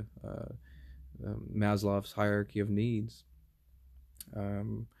of Maslow's hierarchy of needs.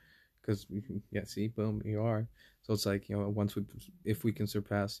 Because see, boom, you are. So it's like, if we can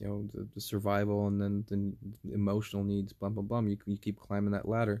surpass, the survival and then the emotional needs, blah blah blah, you keep climbing that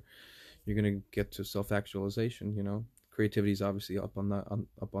ladder, you're gonna get to self-actualization. Creativity is obviously up on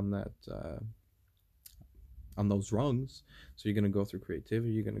those rungs. So you're gonna go through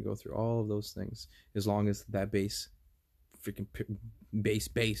creativity, you're gonna go through all of those things, as long as that base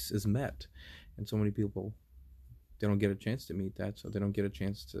is met. And so many people, they don't get a chance to meet that, so they don't get a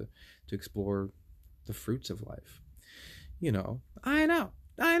chance to explore the fruits of life. I know,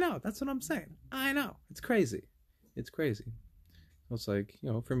 that's what I'm saying. I know, it's crazy. So it's like,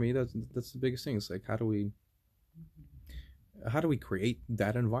 for me, that's the biggest thing. It's like, how do we create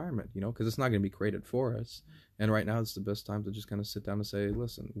that environment, because it's not going to be created for us. And right now it's the best time to just kind of sit down and say,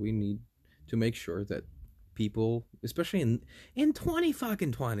 listen, we need to make sure that people, especially in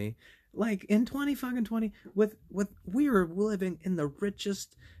 2020, like in 2020, with we're living in the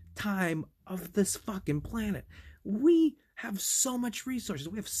richest time of this fucking planet. We have so much resources,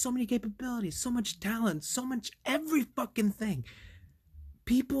 we have so many capabilities, so much talent, so much every fucking thing.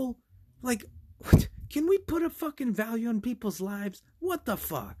 People, like, can we put a fucking value on people's lives? What the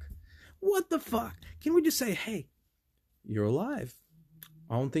fuck? Can we just say, hey, you're alive.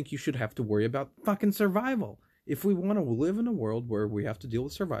 I don't think you should have to worry about fucking survival. If we want to live in a world where we have to deal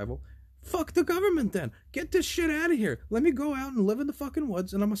with survival, fuck the government then. Get this shit out of here. Let me go out and live in the fucking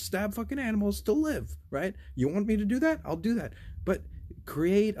woods, and I'm gonna stab fucking animals to live, right? You want me to do that? I'll do that. But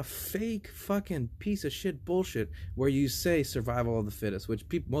create a fake fucking piece of shit bullshit where you say survival of the fittest, which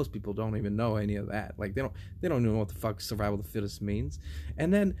most people don't even know any of that. Like, they don't even know what the fuck survival of the fittest means.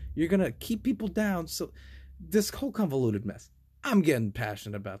 And then you're gonna keep people down. So this whole convoluted mess. I'm getting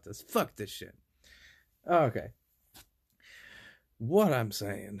passionate about this. Fuck this shit. Okay. What I'm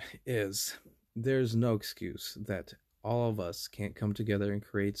saying is, there's no excuse that all of us can't come together and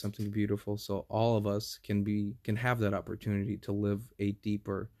create something beautiful, so all of us can have that opportunity to live a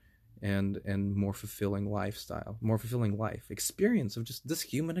deeper and more fulfilling lifestyle, more fulfilling life experience of just this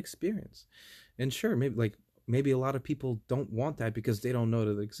human experience. And sure, maybe a lot of people don't want that because they don't know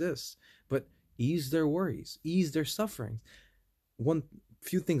that it exists, but ease their worries, ease their suffering.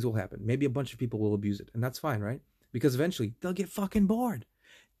 Few things will happen. Maybe a bunch of people will abuse it, and that's fine, right? Because eventually they'll get fucking bored.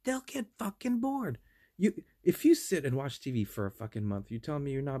 If you sit and watch TV for a fucking month, you telling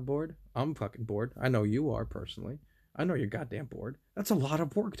me you're not bored? I'm fucking bored. I know you are, personally. I know you're goddamn bored. That's a lot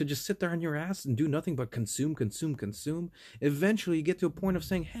of work to just sit there on your ass and do nothing but consume. Eventually you get to a point of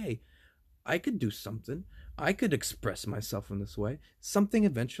saying, hey, I could do something. I could express myself in this way. Something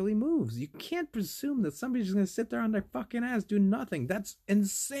eventually moves. You can't presume that somebody's just going to sit there on their fucking ass, do nothing. That's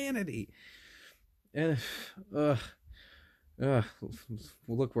insanity. And,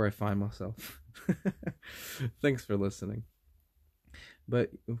 look where I find myself. Thanks for listening.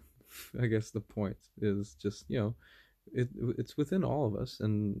 But I guess the point is just, it's within all of us.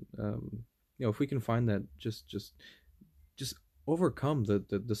 And, if we can find that, just overcome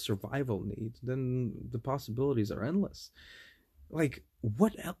the survival needs, then the possibilities are endless. Like,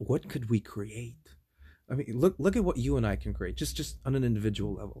 what could we create? I mean, look at what you and I can create, just on an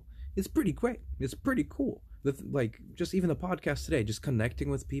individual level. It's pretty great. It's pretty cool. Just even the podcast today, just connecting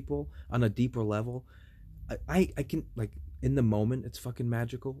with people on a deeper level. I can, like, in the moment, it's fucking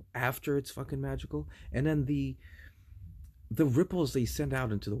magical. After, it's fucking magical. And then the ripples they send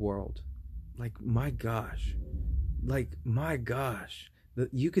out into the world. Like, my gosh.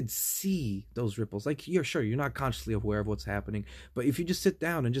 That you could see those ripples. Like, you're not consciously aware of what's happening, but if you just sit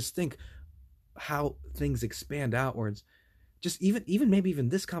down and just think how things expand outwards, just even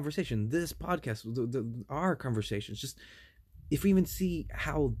this conversation, this podcast, our conversations, just if we even see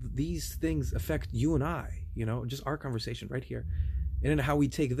how these things affect you and I, just our conversation right here, and then how we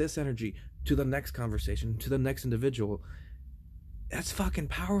take this energy to the next conversation, to the next individual, that's fucking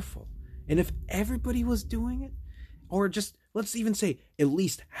powerful. And if everybody was doing it, or just, let's even say, at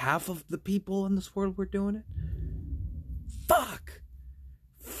least half of the people in this world were doing it, fuck.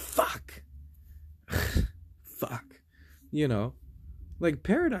 Like,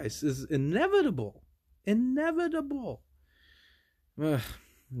 paradise is inevitable.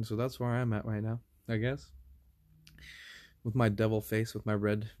 So that's where I'm at right now, I guess. With my devil face, with my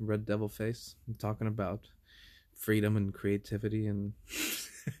red devil face, I'm talking about freedom and creativity, and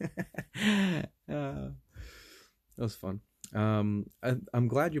that was fun. I'm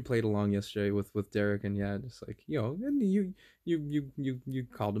glad you played along yesterday with Derek, and yeah, just like, and you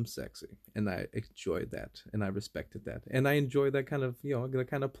called him sexy, and I enjoyed that, and I respected that, and I enjoyed that kind of, that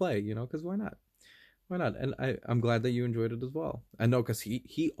kind of play, because why not? And I'm glad that you enjoyed it as well. I know, because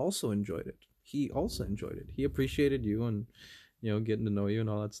he also enjoyed it. he also enjoyed it. He appreciated you and, getting to know you and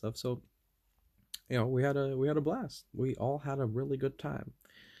all that stuff. So, we had a blast. We all had a really good time.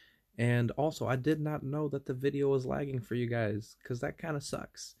 And also, I did not know that the video was lagging for you guys, because that kind of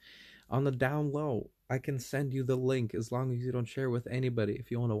sucks. On the down low, I can send you the link as long as you don't share with anybody if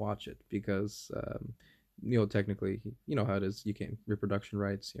you want to watch it, because technically, you know how it is. You can't reproduction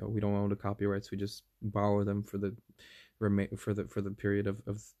rights. We don't own the copyrights. We just borrow them for the period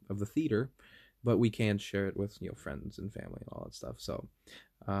of the theater, but we can share it with friends and family and all that stuff. So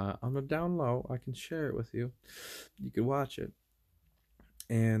on the down low, I can share it with you. You can watch it,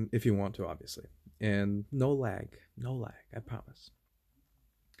 and if you want to, obviously, and no lag, I promise.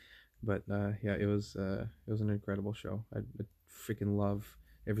 But yeah, it was an incredible show. I freaking love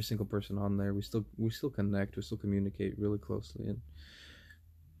every single person on there. We still connect, we still communicate really closely, and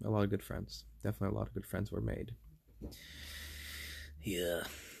a lot of good friends. Definitely a lot of good friends were made. Yeah.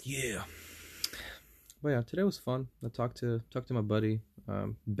 But yeah, today was fun. I talked to my buddy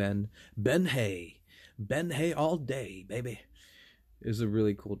Ben Hay all day, baby. Is a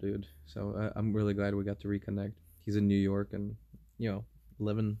really cool dude. So I'm really glad we got to reconnect. He's in New York, and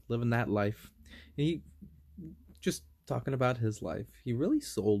living that life. And he just talking about his life. He really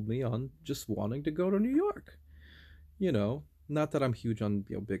sold me on just wanting to go to New York. Not that I'm huge on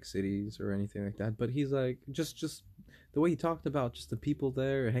big cities or anything like that, but he's like just the way he talked about just the people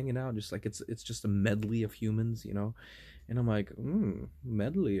there hanging out, just like it's just a medley of humans, And I'm like,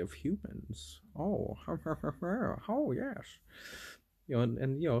 medley of humans. Oh, oh yes.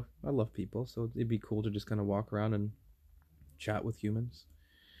 And I love people, so it'd be cool to just kind of walk around and chat with humans.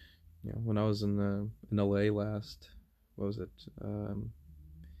 When I was in LA last, what was it?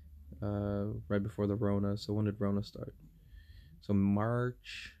 Right before the Rona. So when did Rona start? So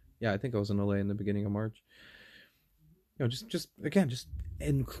March. Yeah, I think I was in LA in the beginning of March. Just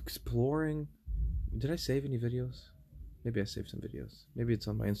exploring. Did I save any videos? Maybe I saved some videos. Maybe it's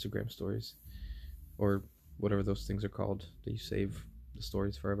on my Instagram stories, or whatever those things are called that you save the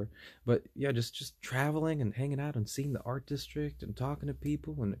stories forever. But yeah, just traveling and hanging out and seeing the art district and talking to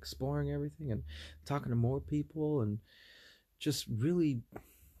people and exploring everything and talking to more people and just really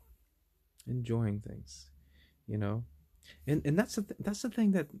enjoying things, and that's the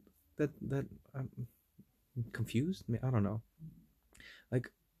thing that I'm confused. I don't know,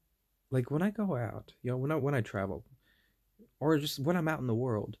 like when I go out, when I travel, or just when I'm out in the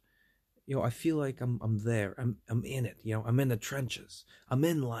world, I feel like I'm there. I'm in it. I'm in the trenches. I'm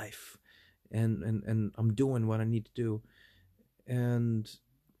in life, and I'm doing what I need to do. And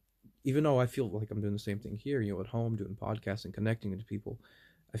even though I feel like I'm doing the same thing here, at home, doing podcasts and connecting to people,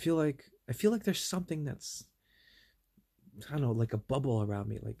 I feel like there's something that's, I don't know, like a bubble around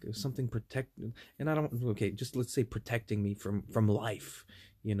me, like something protecting. And I don't. Okay, just let's say protecting me from life.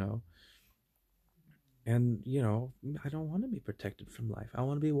 And, I don't want to be protected from life. I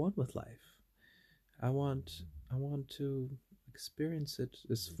want to be one with life. I want to experience it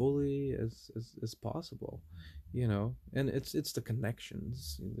as fully as possible, and it's the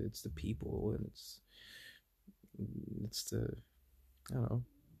connections, it's the people, and it's the, I don't know,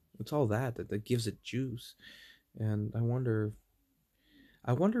 it's all that gives it juice. And I wonder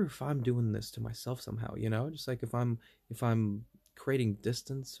if I'm doing this to myself somehow, just like if I'm creating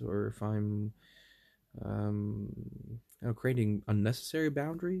distance, or if I'm creating unnecessary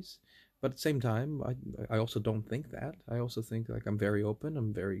boundaries. But at the same time, I also don't think that. I also think like I'm very open.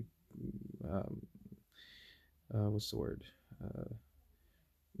 I'm very what's the word?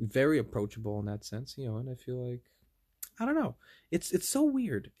 Very approachable in that sense, and I feel like, I don't know. It's so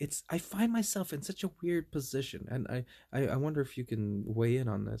weird. I find myself in such a weird position, and I wonder if you can weigh in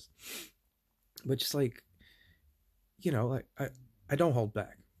on this. But just like, like I don't hold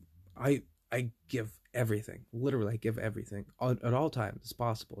back. I give everything. Literally, I give everything at all times as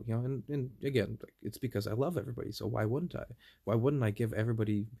possible. And again, it's because I love everybody. So why wouldn't I? Why wouldn't I give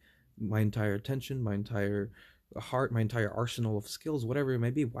everybody my entire attention, my entire heart, my entire arsenal of skills, whatever it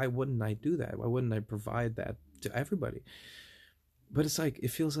may be? Why wouldn't I do that? Why wouldn't I provide that to everybody? But it's like,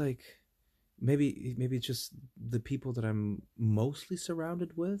 it feels like maybe it's just the people that I'm mostly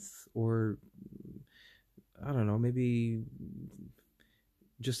surrounded with, or I don't know, maybe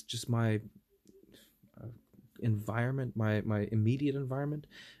just my environment, my immediate environment,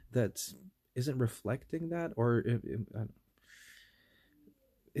 that isn't reflecting that, or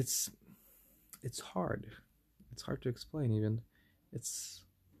it's hard. It's hard to explain. Even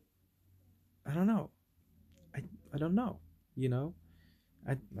I don't know. I don't know.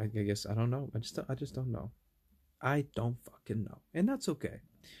 I guess I don't know. I just don't know. I don't fucking know, and that's okay.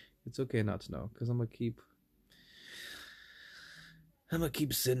 It's okay not to know, because I'm gonna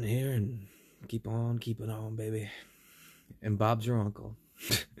keep sitting here and Keep on keeping on, baby. And Bob's your uncle.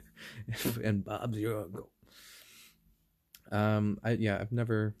 And Bob's your uncle.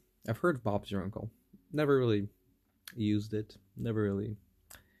 I've heard of Bob's your uncle. Never really used it. Never really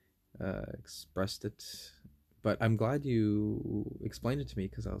expressed it. But I'm glad you explained it to me,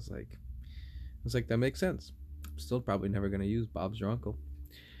 because I was like, that makes sense. I'm still probably never gonna use Bob's your uncle.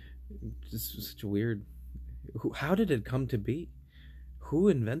 It's such a weird. How did it come to be? Who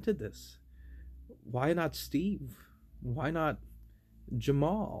invented this? Why not Steve? Why not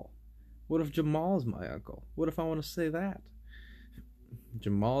Jamal? What if Jamal's my uncle? What if I want to say that?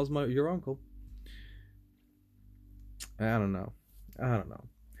 Jamal's your uncle. I don't know.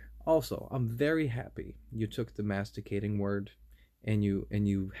 Also, I'm very happy you took the masticating word and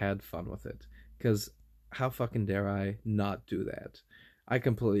you had fun with it. Because how fucking dare I not do that? I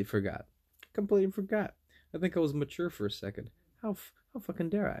completely forgot. I think I was mature for a second. How fucking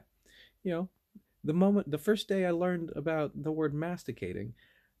dare I? You know, the first day I learned about the word masticating,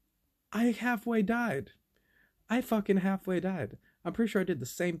 I halfway died. I fucking halfway died. I'm pretty sure I did the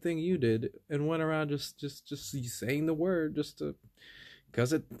same thing you did and went around just saying the word just to,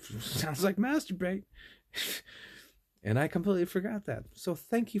 because it sounds like masturbate. And I completely forgot that. So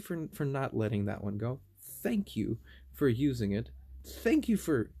thank you for not letting that one go. Thank you for using it. Thank you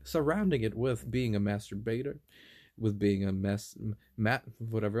for surrounding it with being a masturbator, with being a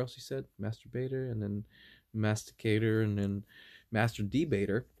whatever else you said, masturbator, and then masticator, and then master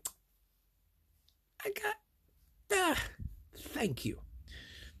debater. Thank you.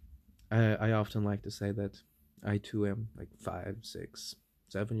 I often like to say that I too am like 5, 6,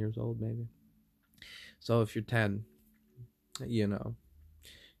 7 years old, maybe. So if you're 10, you know,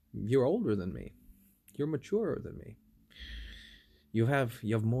 you're older than me. You're maturer than me. You have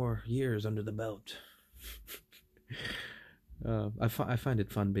more years under the belt. I find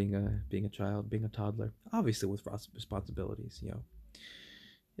it fun being a child, being a toddler. Obviously with responsibilities, you know.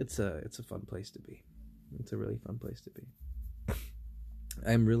 It's a fun place to be. It's a really fun place to be.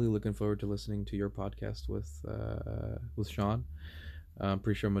 I'm really looking forward to listening to your podcast with Sean. I'm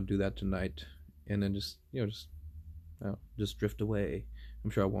pretty sure I'm gonna do that tonight, and then just drift away. I'm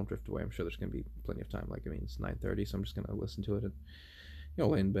sure I won't drift away. I'm sure there's gonna be plenty of time. Like, I mean, it's 9:30, so I'm just gonna listen to it and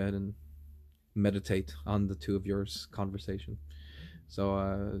lay in bed and meditate on the two of yours conversation.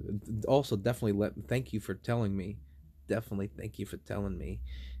 So also definitely thank you for telling me. Definitely thank you for telling me,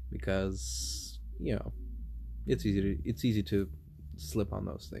 because it's easy to slip on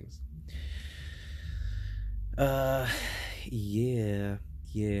those things. Yeah.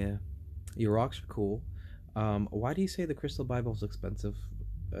 Your rocks are cool. Why do you say the Crystal Bible is expensive?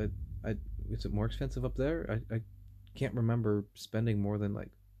 Is it more expensive up there? I can't remember spending more than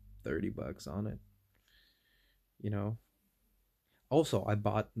like $30 on it. Also, I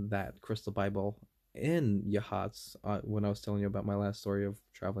bought that Crystal Bible in Yachats when I was telling you about my last story of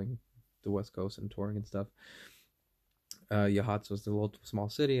traveling the West Coast and touring and stuff. Yachats was a little small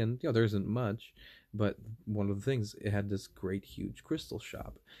city, and there isn't much, but one of the things, it had this great huge crystal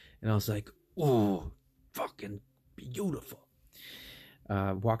shop, and I was like, oh, fucking beautiful.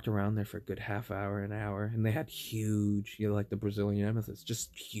 Walked around there for a good half hour, an hour, and they had huge, like the Brazilian amethyst,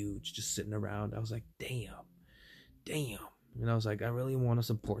 just huge, just sitting around. I was like, damn. And I was like, I really want to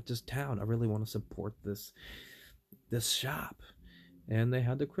support this town. I really want to support this shop. And they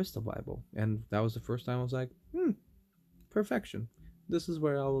had the Crystal Bible, and that was the first time I was like, perfection. This is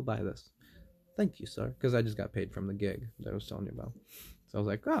where I will buy this. Thank you, sir. Because I just got paid from the gig that I was telling you about. So I was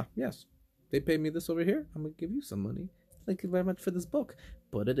like, yes, they paid me this over here. I'm going to give you some money. Thank you very much for this book.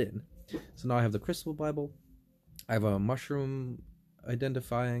 Put it in. So now I have the Crystal Bible. I have a mushroom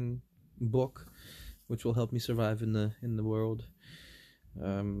identifying book, which will help me survive in the world.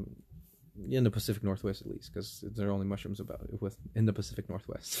 In the Pacific Northwest, at least, because there are only mushrooms in the Pacific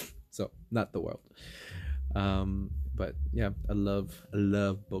Northwest. So not the world. But yeah, I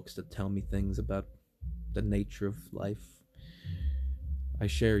love books that tell me things about the nature of life. I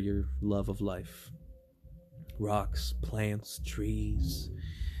share your love of life. Rocks, plants, trees,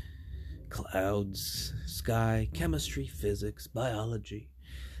 clouds, sky, chemistry, physics, biology,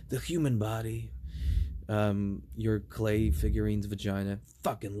 the human body, your clay figurine's vagina.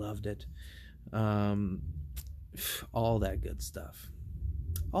 Fucking loved it. All that good stuff.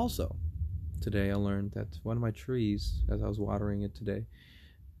 Also, today I learned that one of my trees, as I was watering it today,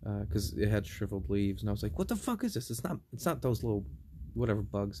 because it had shriveled leaves, and I was like, what the fuck is this? It's not those little whatever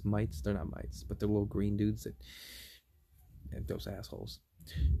bugs, mites. They're not mites, but they're little green dudes those assholes.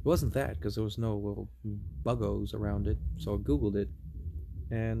 It wasn't that, because there was no little buggos around it. So I googled it,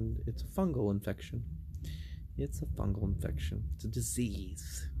 and it's a fungal infection. It's a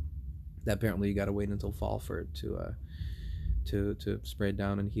disease. that apparently you gotta wait until fall for it to spray it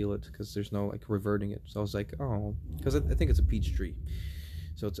down and heal it, because there's no like reverting it. So I was like, oh, because I think it's a peach tree,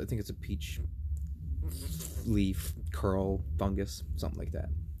 so I think it's a peach leaf curl fungus, something like that.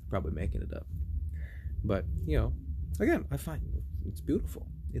 Probably making it up, but again, I find it's beautiful.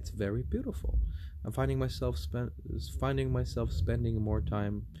 It's very beautiful. I'm finding myself spending more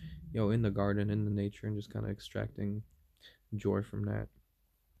time, in the garden, in the nature, and just kind of extracting joy from that.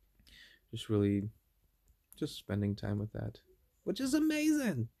 Just really, just spending time with that, which is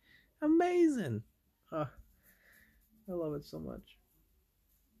amazing, amazing. I love it so much.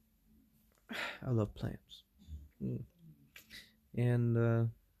 I love plants. And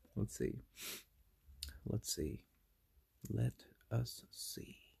let's see. Let us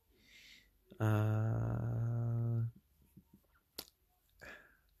see.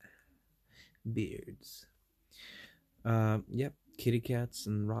 Beards. Yep. Kitty cats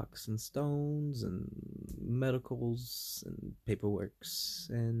and rocks and stones and medicals and paperworks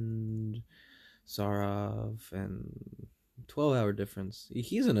and Sarov and 12-hour difference.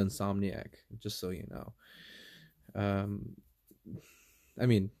 He's an insomniac, just so you know. I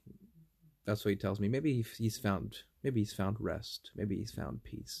mean, that's what he tells me. Maybe he's found rest. Maybe he's found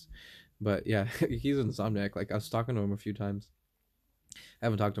peace. But yeah, he's an insomniac. Like, I was talking to him a few times. I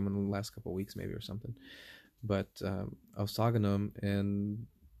haven't talked to him in the last couple of weeks, maybe, or something. But I was talking to him, and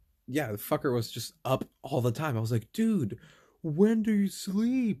yeah, the fucker was just up all the time. I was like, dude, when do you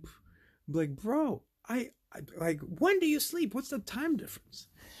sleep? I'm like, bro, I like, when do you sleep? What's the time difference?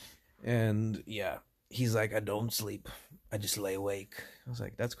 And yeah, he's like, I don't sleep. I just lay awake. I was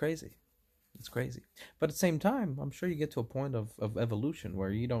like, that's crazy. It's crazy. But at the same time, I'm sure you get to a point of evolution where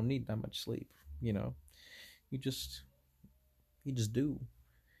you don't need that much sleep. You just do.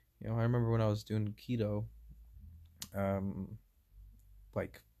 I remember when I was doing keto,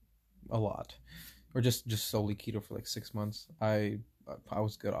 like a lot, or just solely keto for like 6 months. I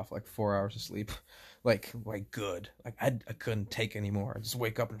was good off like 4 hours of sleep, like good. Like I couldn't take anymore. I just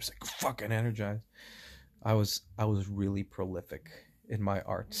wake up and just like fucking energized. I was really prolific in my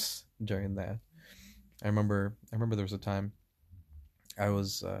arts during that. I remember there was a time I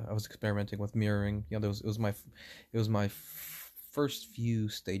was experimenting with mirroring. It was my first few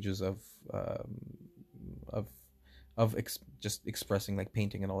stages of just expressing, like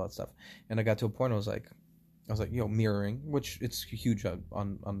painting and all that stuff. And I got to a point I was like, mirroring, which it's huge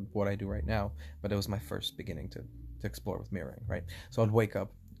on what I do right now, but it was my first beginning to explore with mirroring, right? So I'd wake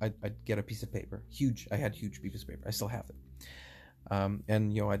up, I'd get a piece of paper, huge. I had huge pieces of paper. I still have it.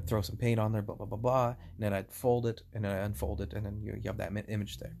 And I'd throw some paint on there, blah blah blah blah, and then I'd fold it, and then I unfold it, and then you have that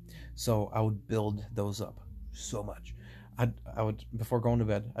image there. So I would build those up so much. I would, before going to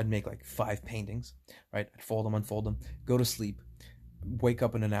bed, I'd make like 5 paintings, right? I'd fold them, unfold them, go to sleep, wake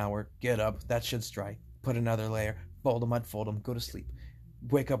up in an hour, get up, that shit's dry, put another layer, fold them, unfold them, go to sleep,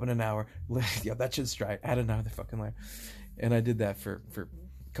 wake up in an hour, yeah, that shit's dry, add another fucking layer. And I did that for a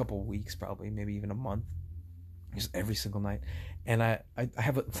couple of weeks, probably, maybe even a month, just every single night. And I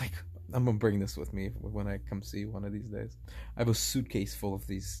have a, like, I'm gonna bring this with me when I come see you one of these days. I have a suitcase full of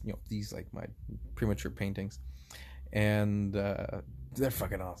these, these like my premature paintings, and they're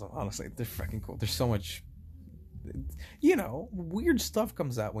fucking awesome. Honestly, they're fucking cool. There's so much, weird stuff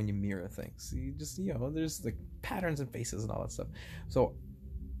comes out when you mirror things. You just, there's like patterns and faces and all that stuff. So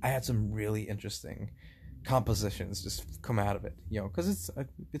I had some really interesting compositions just come out of it, because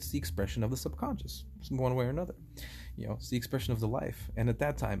it's the expression of the subconscious, one way or another. It's the expression of the life. And at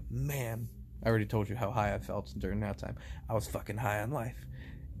that time, man, I already told you how high I felt during that time. I was fucking high on life.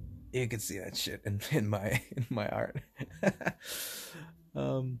 You could see that shit in my art.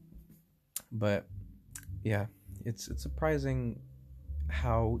 But yeah, it's surprising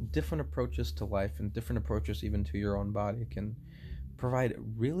how different approaches to life and different approaches even to your own body can provide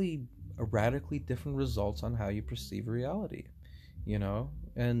really radically different results on how you perceive reality,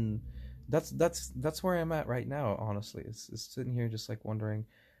 and that's where I'm at right now, honestly. It's sitting here just like wondering,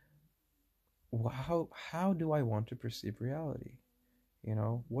 how do I want to perceive reality?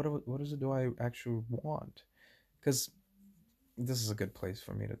 What is it do I actually want? Because this is a good place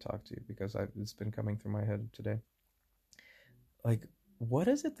for me to talk to you, because it's been coming through my head today. Like, what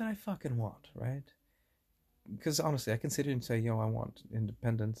is it that I fucking want, right? Because honestly, I can sit here and say, I want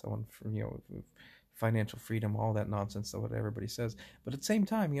independence, I want, financial freedom, all that nonsense, what everybody says. But at the same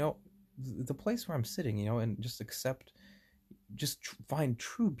time, the place where I'm sitting, and just accept, find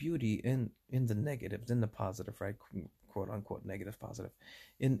true beauty in the negatives, in the positive, right? Quote unquote negative positive,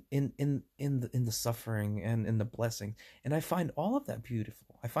 in the suffering and in the blessing. And I find all of that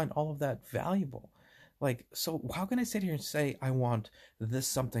beautiful. I find all of that valuable. Like, so how can I sit here and say I want this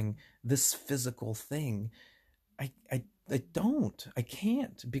something, this physical thing? I don't. I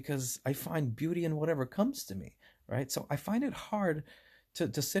can't, because I find beauty in whatever comes to me, right? So I find it hard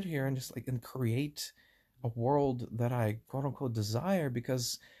to sit here and just like and create a world that I quote unquote desire,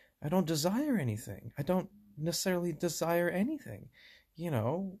 because I don't desire anything. I don't necessarily desire anything.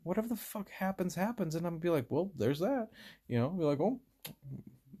 Whatever the fuck happens, happens, and I'm gonna be like, well, there's that. Be like, oh,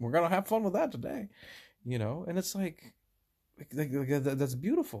 we're gonna have fun with that today. And it's like that's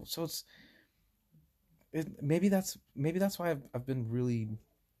beautiful. So maybe that's why I've been really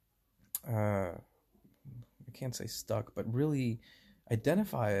I can't say stuck, but really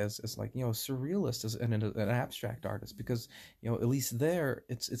identify as like surrealist, as an abstract artist, because at least there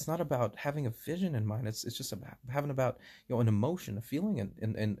it's not about having a vision in mind. It's just about having an emotion, a feeling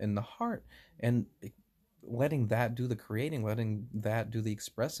in the heart, and letting that do the creating, letting that do the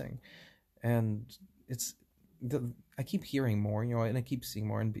expressing. And I keep hearing more, and I keep seeing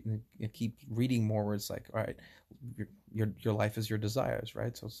more, and I keep reading more, where it's like, all right, your life is your desires,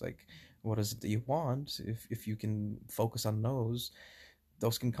 right? So it's like, what is it that you want? If you can focus on those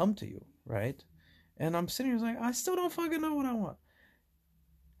can come to you, right? And I'm sitting here like, I still don't fucking know what I want.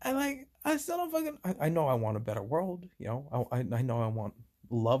 I still don't fucking. I know I want a better world, I know I want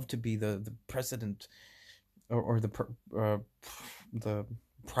love to be the precedent, or the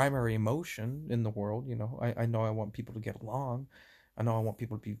primary emotion in the world. I know I want people to get along. I know I want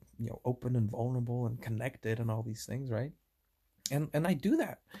people to be open and vulnerable and connected and all these things, right? And I do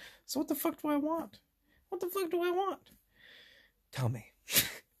that. So what the fuck do I want? What the fuck do I want? Tell me.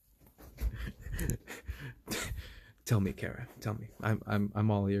 Tell me, Kara. Tell me.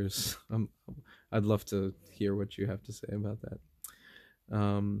 I'm all ears. I'd love to hear what you have to say about that.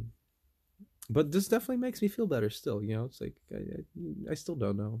 But this definitely makes me feel better still. It's like I still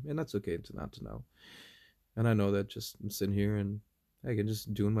don't know, and that's okay to not to know. And I know that just I'm sitting here and I can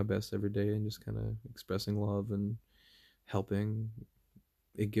just doing my best every day and just kind of expressing love and helping.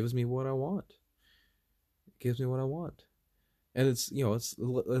 It gives me what I want. It gives me what I want. And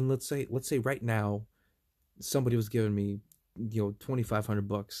and let's say right now somebody was giving me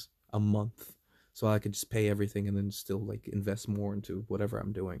 $2,500 a month, so I could just pay everything and then still like invest more into whatever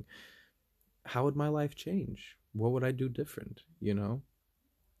I'm doing. How would my life change? What would I do different?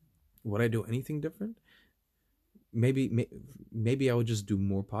 Would I do anything different? Maybe I would just do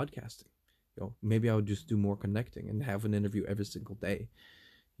more podcasting. Maybe I would just do more connecting and have an interview every single day.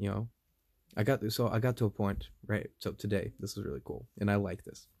 I got to a point, right? So today, this is really cool, and I like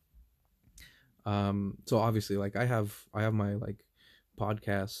this. So obviously, like I have my like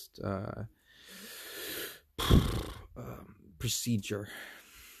podcast procedure.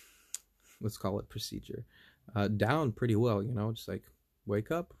 Let's call it procedure. Down pretty well, just like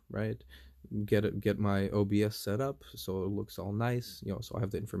wake up, right? Get my OBS set up so it looks all nice, so I have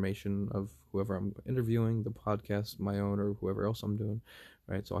the information of whoever I'm interviewing, the podcast, my own, or whoever else I'm doing,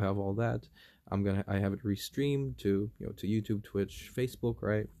 right? So I have all that. I have it restreamed to to YouTube, Twitch, Facebook,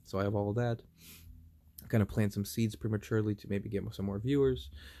 right? So I have all that. I kind of plant some seeds prematurely to maybe get some more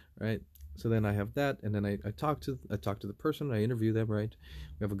viewers, right? So then I have that, and then I talk to the person, I interview them, right?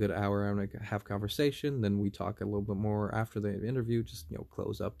 We have a good hour and I have conversation, then we talk a little bit more after the interview, just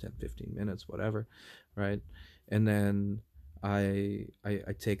close up 10-15 minutes, whatever, right? And then I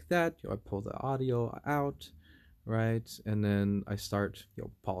take that, I pull the audio out, right? And then I start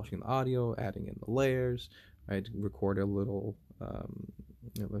polishing the audio, adding in the layers, right? Record a little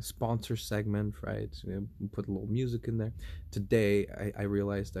a sponsor segment, right? Put a little music in there. Today I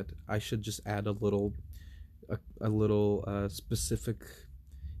realized that I should just add a little specific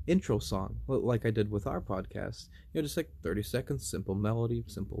intro song, like I did with our podcast, just like 30 seconds, simple melody,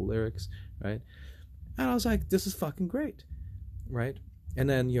 simple lyrics, right? And I was like, this is fucking great, right? And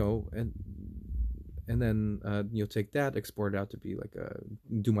then and then take that, export it out to be like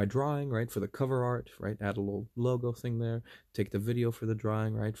do my drawing, right, for the cover art, right, add a little logo thing there, take the video for the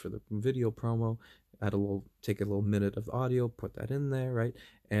drawing, right, for the video promo, take a little minute of audio, put that in there, right,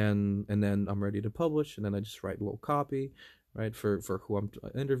 and then I'm ready to publish, and then I just write a little copy, right, for who I'm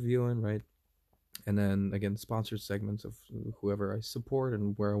interviewing, right, and then again sponsored segments of whoever I support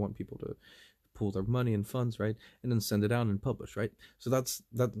and where I want people to pool their money and funds, right, and then send it out and publish, right? So that's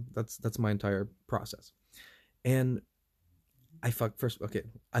my entire process. And I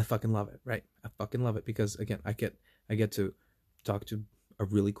fucking love it, right? I fucking love it because again, I get to talk to a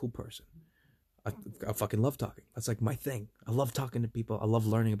really cool person. I fucking love talking. That's like my thing. I love talking to people. I love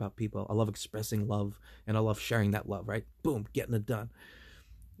learning about people. I love expressing love, and I love sharing that love, right? Boom, getting it done.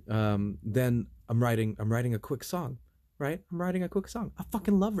 Then I'm writing a quick song, right? I'm writing a quick song. I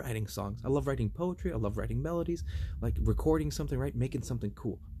fucking love writing songs. I love writing poetry. I love writing melodies, like recording something, right? Making something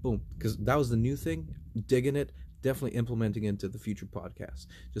cool. Boom. Because that was the new thing. Digging it. Definitely implementing into the future podcast.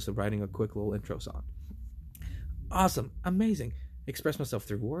 Just writing a quick little intro song. Awesome. Amazing. Express myself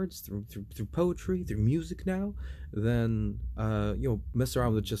through words, through poetry, through music now. Then mess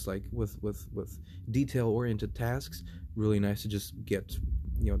around with just like with detail oriented tasks. Really nice to just get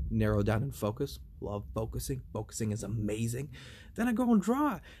narrow down and focus. Love focusing. Focusing is amazing. Then I go and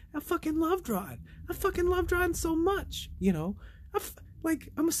draw. I fucking love drawing. I fucking love drawing so much. I'm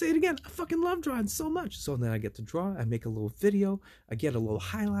gonna say it again. I fucking love drawing so much. So then I get to draw. I make a little video. I get a little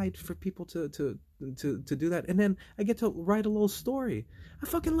highlight for people to do that, and then I get to write a little story. I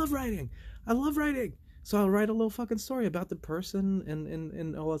fucking love writing. I love writing. So I'll write a little fucking story about the person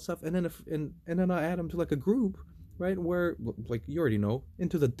and all that stuff, and then I add them to like a group, right? Where, like, you already know,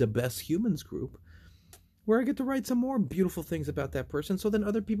 into the Best Humans group, where I get to write some more beautiful things about that person, so then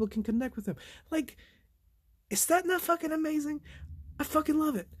other people can connect with them. Like, is that not fucking amazing? I fucking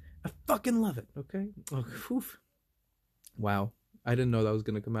love it. I fucking love it. Okay. Oh, oof. Wow. I didn't know that was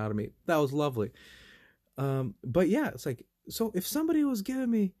gonna come out of me. That was lovely. But yeah, it's like, so if somebody was giving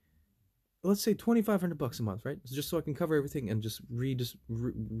me, let's say $2,500 a month, right? Just so I can cover everything and just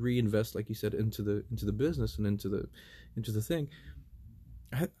reinvest, like you said, into the business and into the thing.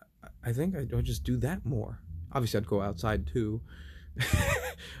 I think I'd just do that more. Obviously, I'd go outside too.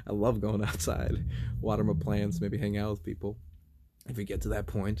 I love going outside, water my plants, maybe hang out with people. If we get to that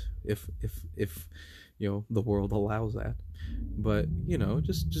point, if the world allows that, but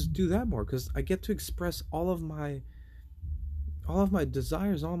just do that more, because I get to express all of my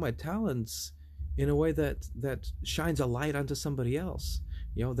desires, all my talents, in a way that shines a light onto somebody else.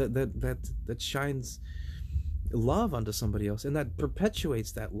 That shines love onto somebody else, and that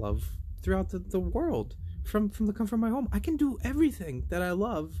perpetuates that love throughout the world from the comfort of my home. I can do everything that I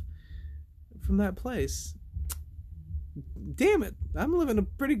love from that place. Damn it, I'm living a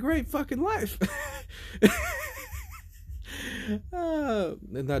pretty great fucking life. And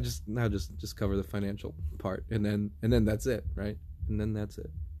now just cover the financial part, and then that's it, right? And then that's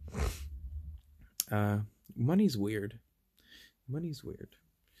it. Money's weird,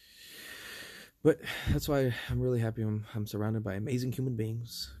 but that's why I'm really happy I'm surrounded by amazing human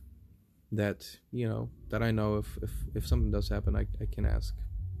beings that I know if something does happen, I can ask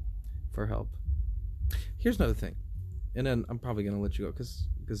for help. Here's another thing, and then I'm probably gonna let you go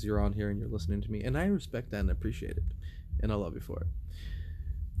because you're on here and you're listening to me, and I respect that and appreciate it, and I love you for it.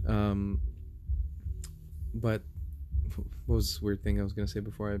 But what was the weird thing I was gonna say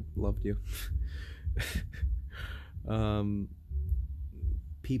before I loved you?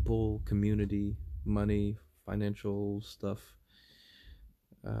 People, community, money, financial stuff.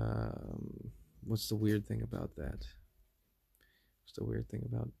 What's the weird thing about that? What's the weird thing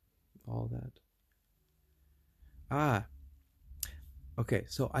about all that? Okay,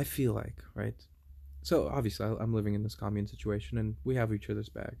 so I feel like, right? So obviously I'm living in this commune situation, and we have each other's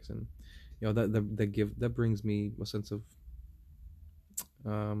backs, and that brings me a sense of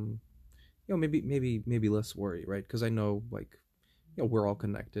maybe less worry, right? Because I know, like, we're all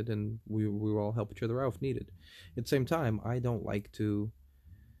connected, and we will all help each other out if needed. At the same time, I don't like to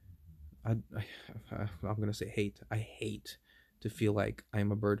I'm gonna say hate. I hate to feel like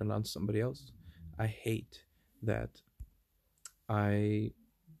I'm a burden on somebody else. I hate that I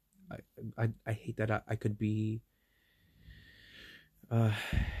hate that I could be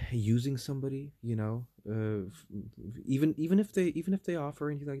using somebody, even if they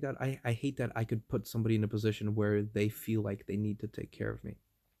offer anything like that. I hate that I could put somebody in a position where they feel like they need to take care of me,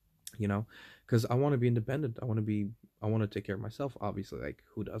 because I want to be independent. I want to take care of myself, obviously. Like,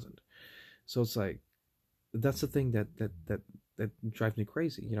 who doesn't? So it's like, that's the thing that drives me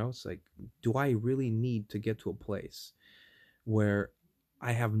crazy. It's like, do I really need to get to a place where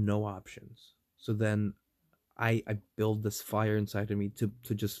I have no options? So then I build this fire inside of me to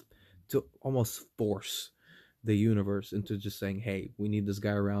almost force the universe into just saying, hey, we need this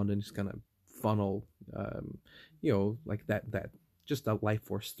guy around, and just kind of funnel like that just that life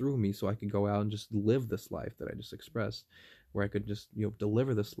force through me, so I could go out and just live this life that I just expressed, where I could just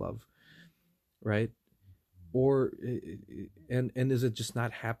deliver this love, right? Or and is it just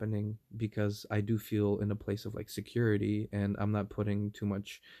not happening because I do feel in a place of like security, and I'm not putting too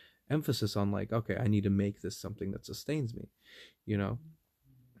much emphasis on, like, okay, I need to make this something that sustains me,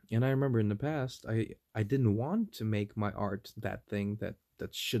 And I remember in the past, I didn't want to make my art that thing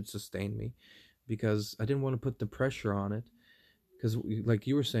that should sustain me, because I didn't want to put the pressure on it. Because, like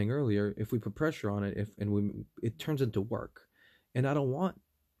you were saying earlier, if we put pressure on it, it turns into work, and I don't want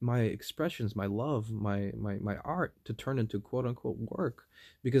my expressions, my love, my art to turn into quote unquote work,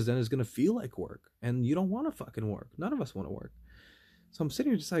 because then it's gonna feel like work, and you don't want to fucking work. None of us want to work. So I'm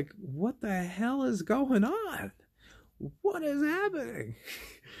sitting here just like, what the hell is going on? What is happening?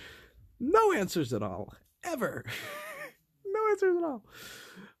 No answers at all, ever. No answers at all.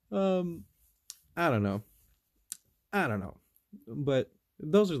 I don't know, but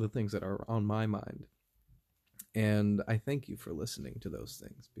those are the things that are on my mind. And I thank you for listening to those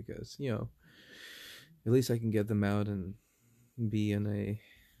things, because, you know, at least I can get them out and be in a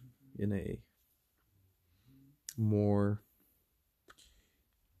more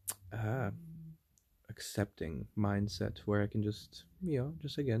accepting mindset, where I can just, you know,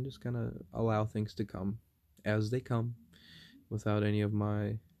 just kind of allow things to come as they come, without any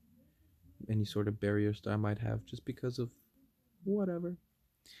sort of barriers that I might have just because of whatever.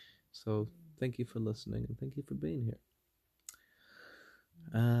 So thank you for listening, and thank you for being here.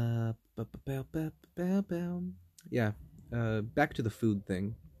 Yeah. Back to the food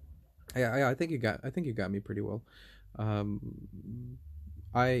thing. I think you got me pretty well. I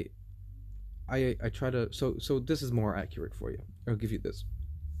try to, so this is more accurate for you. I'll give you this.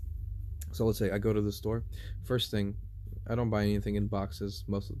 So let's say I go to the store. First thing, I don't buy anything in boxes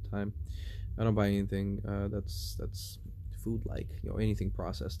most of the time. I don't buy anything that's food, like, you know, anything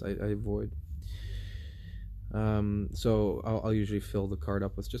processed. I avoid. So I'll usually fill the cart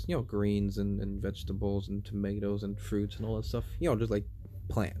up with just, you know, greens and vegetables and tomatoes and fruits and all that stuff. You know, just like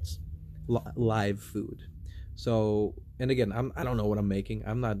plants, live food. So, and again, I don't know what I'm making.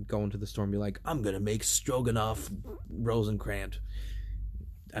 I'm not going to the store and be like, I'm gonna make stroganoff Rosencrantz.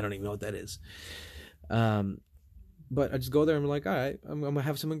 I don't even know what that is. But I just go there and I'm like, all right, I'm gonna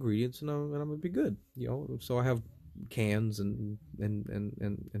have some ingredients, and I'm gonna be good, you know. So I have cans and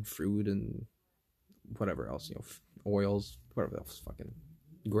fruit and whatever else, you know, oils, whatever else, fucking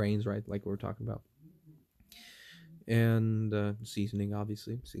grains, right? Like we were talking about. And seasoning,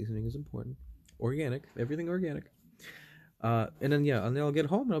 obviously. Seasoning is important. Organic, everything organic. And then I'll get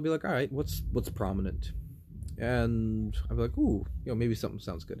home and I'll be like, all right, what's prominent? And I'll be like, ooh, you know, maybe something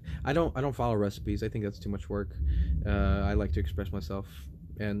sounds good. I don't follow recipes. I think that's too much work. I like to express myself.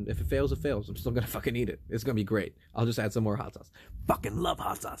 And if it fails, it fails. I'm still gonna fucking eat it. It's gonna be great. I'll just add some more hot sauce. Fucking love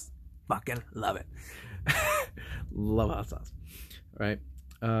hot sauce. Fucking love it. Love hot sauce. Right?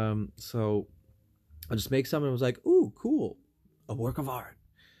 So I just make something and was like, ooh, cool. A work of art.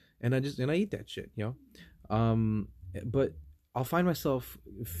 And I eat that shit, you know? But I'll find myself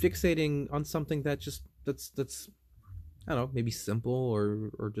fixating on something that's I don't know, maybe simple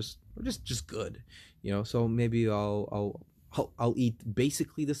or just good, you know? So maybe I'll eat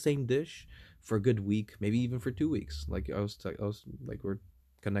basically the same dish for a good week, maybe even for 2 weeks. Like I was like, we're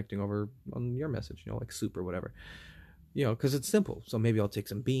connecting over on your message, you know, like soup or whatever, you know, because it's simple. So maybe I'll take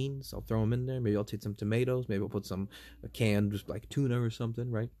some beans, I'll throw them in there. Maybe I'll take some tomatoes. Maybe I'll put some canned, just like tuna or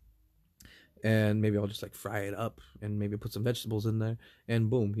something, right? And maybe I'll just like fry it up, and maybe put some vegetables in there, and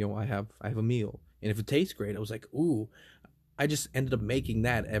boom, you know, I have a meal. And if it tastes great, I was like, ooh, I just ended up making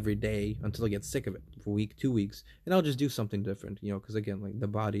that every day until I get sick of it for a week, 2 weeks, and I'll just do something different, you know, because again, like the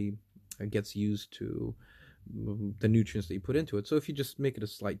body gets used to the nutrients that you put into it. So if you just make it a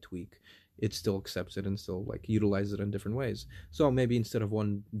slight tweak, it still accepts it and still like utilizes it in different ways. So maybe instead of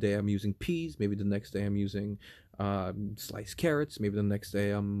one day I'm using peas, maybe the next day I'm using sliced carrots, maybe the next day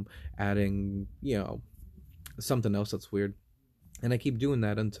I'm adding, you know, something else that's weird. And I keep doing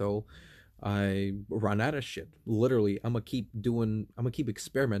that until I run out of shit. Literally, I'm gonna keep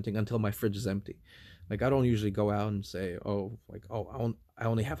experimenting until my fridge is empty. Like, I don't usually go out and say, I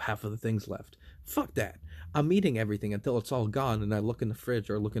only have half of the things left. Fuck that. I'm eating everything until it's all gone, and I look in the fridge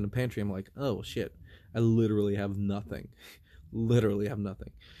or look in the pantry, I'm like, oh shit, I literally have nothing. Literally have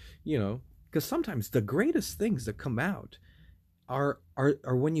nothing. You know, because sometimes the greatest things that come out are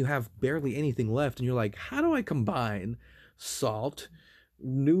when you have barely anything left, and you're like, how do I combine salt,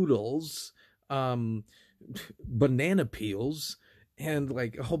 noodles, banana peels, and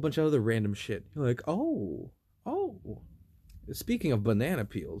like a whole bunch of other random shit? You're like, oh. Speaking of banana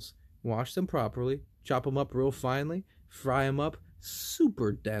peels, wash them properly, chop them up real finely, fry them up,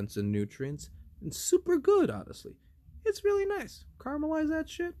 super dense in nutrients, and super good, honestly. It's really nice. Caramelize that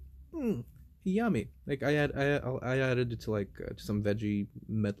shit. Yummy. Like I added it to like to some veggie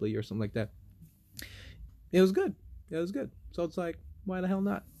medley or something like that. It was good. So it's like, why the hell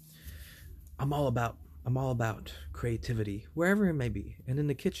not? I'm all about creativity, wherever it may be. And in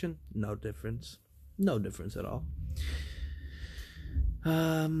the kitchen, no difference at all.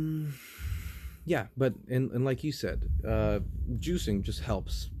 Yeah, but and like you said, juicing just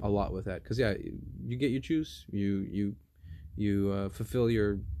helps a lot with that. Cause yeah, you get your juice, you You fulfill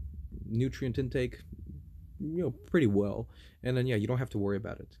your nutrient intake, pretty well, and then you don't have to worry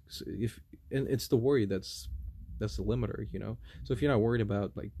about it. So and it's the worry that's the limiter. So if you're not worried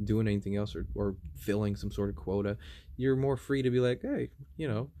about like doing anything else or filling some sort of quota, you're more free to be like, hey,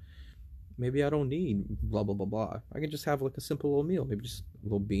 maybe I don't need blah blah blah blah. I can just have like a simple little meal, maybe just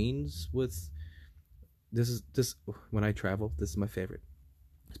little beans with this. When I travel, this is my favorite,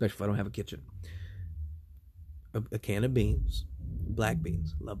 especially if I don't have a kitchen. A can of beans, black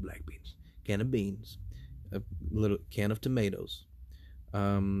beans, love black beans. Can of beans, a little can of tomatoes.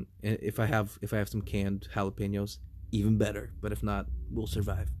 And if I have some canned jalapenos, even better. But if not, we'll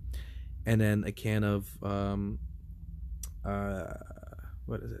survive. And then a can of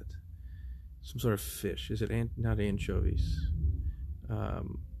what is it? Some sort of fish. Is it not anchovies?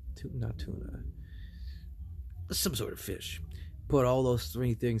 Not tuna. Some sort of fish. Put all those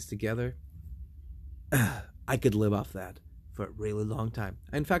three things together. I could live off that for a really long time.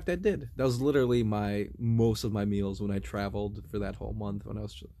 In fact, I did. That was literally most of my meals when I traveled for that whole month when I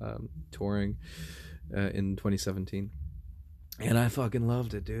was touring in 2017. And I fucking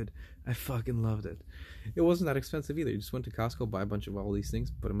loved it, dude. I fucking loved it. It wasn't that expensive either. You just went to Costco, buy a bunch of all these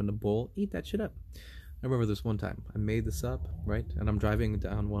things, put them in a bowl, eat that shit up. I remember this one time. I made this up, right? And I'm driving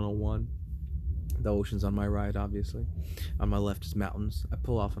down 101. The ocean's on my right, obviously. On my left is mountains. I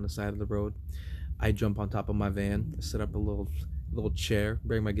pull off on the side of the road. I jump on top of my van, set up a little chair,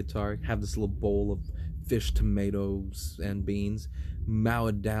 bring my guitar, have this little bowl of fish, tomatoes, and beans, mow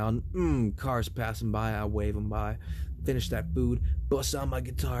it down. Cars passing by, I wave them by. Finish that food, bust on my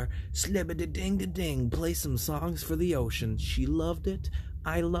guitar, slip-a-ding-da-ding, play some songs for the ocean. She loved it.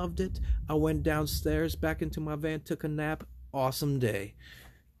 I loved it. I went downstairs, back into my van, took a nap. Awesome day.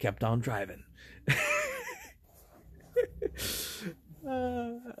 Kept on driving.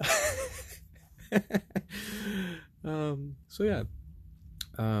 So yeah.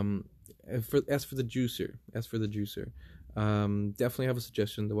 As for the juicer, definitely have a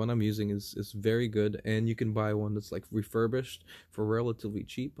suggestion. The one I'm using is very good, and you can buy one that's like refurbished for relatively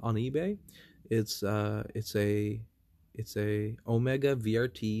cheap on eBay. It's a Omega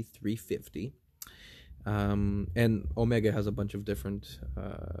VRT 350. And Omega has a bunch of different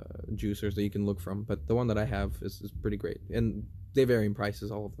juicers that you can look from, but the one that I have is pretty great, and they vary in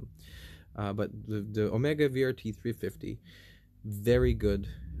prices, all of them. But the Omega VRT 350, very good,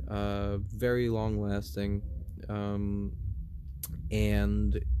 very long lasting,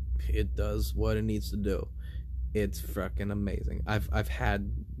 and it does what it needs to do. It's fucking amazing.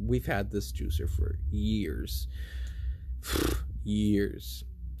 We've had this juicer for years,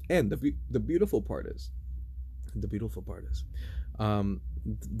 and the beautiful part is,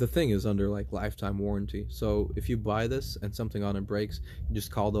 the thing is under like lifetime warranty. So if you buy this and something on it breaks, you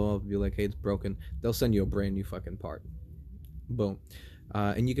just call them up and be like, hey, it's broken. They'll send you a brand new fucking part. Boom.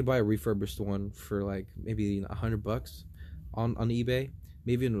 And you can buy a refurbished one for like maybe $100 on eBay,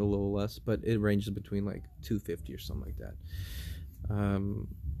 maybe even a little less, but it ranges between like $250 or something like that.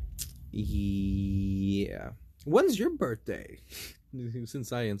 Yeah. When's your birthday?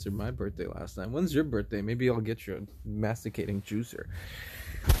 Since I answered my birthday last time, when's your birthday? Maybe I'll get you a masticating juicer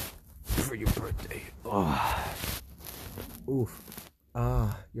for your birthday. Oh. Oof.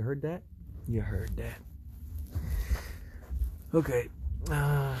 You heard that? You heard that. Okay.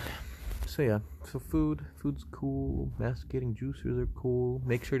 So yeah. So food's cool. Masticating juicers are cool.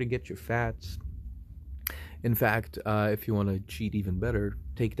 Make sure to get your fats. In fact, if you want to cheat even better,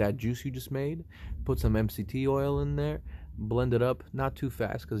 take that juice you just made, put some MCT oil in there, blend it up, not too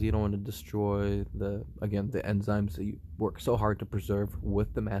fast because you don't want to destroy the enzymes that you work so hard to preserve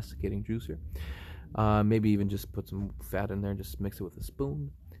with the masticating juicer. Maybe even just put some fat in there, just mix it with a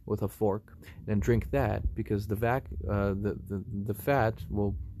spoon, with a fork, and drink that, because the fat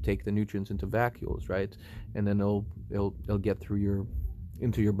will take the nutrients into vacuoles, right? And then it'll get through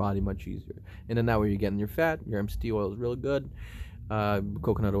into your body much easier. And then that way you're getting your fat. Your MCT oil is really good.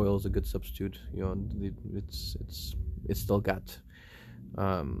 Coconut oil is a good substitute. It's still got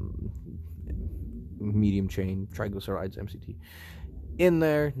medium chain triglycerides, MCT, in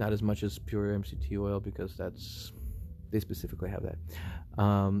there. Not as much as pure MCT oil, because they specifically have that.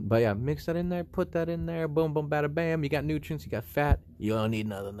 But yeah, mix that in there, put that in there, boom, boom, bada, bam. You got nutrients, you got fat. You don't need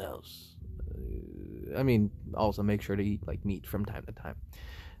nothing else. Also make sure to eat like meat from time to time,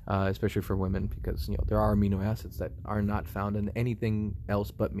 especially for women, because there are amino acids that are not found in anything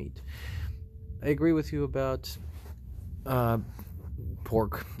else but meat. I agree with you about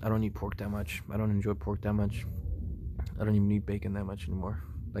pork. I don't eat pork that much. I don't enjoy pork that much. I don't even eat bacon that much anymore.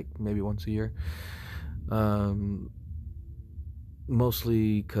 Like maybe once a year.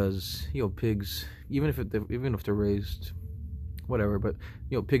 Mostly because pigs, even if they're raised whatever, but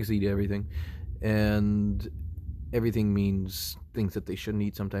pigs eat everything, and everything means things that they shouldn't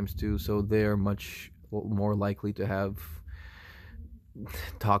eat sometimes too, so they're much more likely to have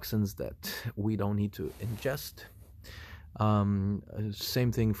toxins that we don't need to ingest.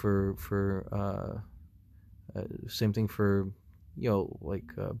 Same thing for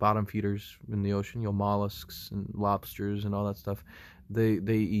bottom feeders in the ocean, mollusks and lobsters and all that stuff.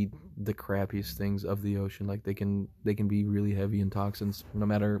 They eat the crappiest things of the ocean. Like they can be really heavy in toxins, no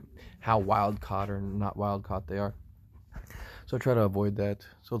matter how wild caught or not wild caught they are. So I try to avoid that.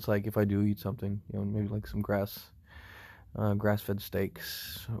 So it's like if I do eat something, maybe like some grass-fed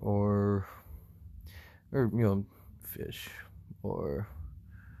steaks or fish or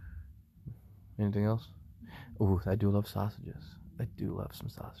anything else. Ooh, I do love sausages. I do love some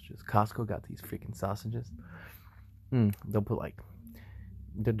sausages. Costco got these freaking sausages. They'll put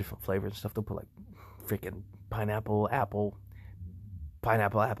they're different flavors and stuff. They'll put freaking pineapple apple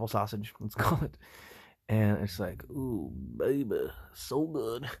sausage, let's call it. And it's like, ooh, baby, so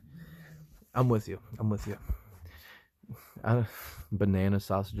good. I'm with you. Banana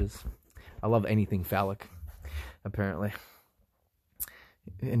sausages. I love anything phallic, apparently.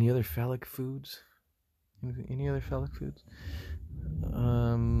 Any other phallic foods? Any other phallic foods?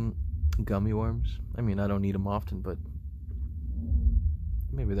 Gummy worms. I mean, I don't eat them often, but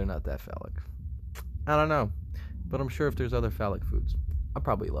maybe they're not that phallic. I don't know. But I'm sure if there's other phallic foods, I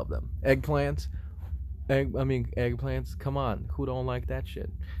probably love them. Eggplants. Eggplants. Come on. Who don't like that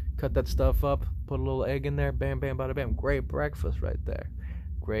shit? Cut that stuff up. Put a little egg in there. Bam, bam, bada, bam. Great breakfast right there.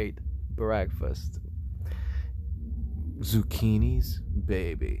 Great breakfast. Zucchinis.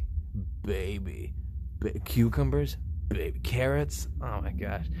 Baby. Cucumbers. Baby. Carrots. Oh my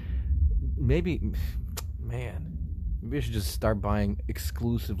gosh. Maybe I should just start buying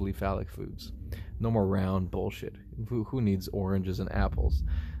exclusively phallic foods. No more round bullshit. Who needs oranges and apples?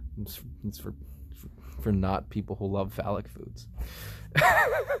 It's for not people who love phallic foods.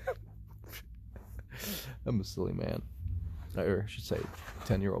 I'm a silly man. Or I should say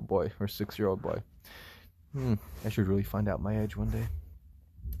 10-year-old boy or 6-year-old boy. I should really find out my age one day.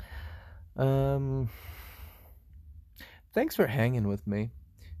 Thanks for hanging with me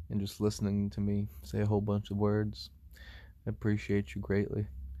and just listening to me say a whole bunch of words. I appreciate you greatly.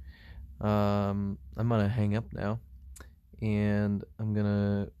 I'm gonna hang up now, and I'm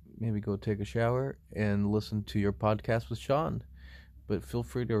gonna maybe go take a shower and listen to your podcast with Sean. But feel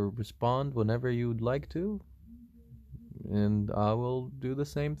free to respond whenever you'd like to, and I will do the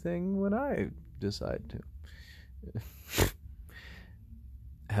same thing when I decide to.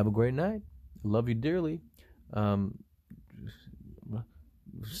 Have a great night. Love you dearly.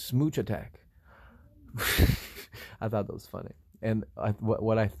 Smooch attack. I thought that was funny, and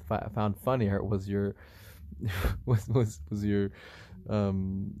what I found funnier was your was your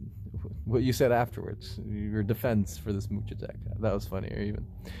what you said afterwards, your defense for the smooch attack. That was funnier even.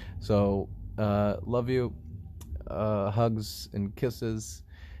 So love you, hugs and kisses,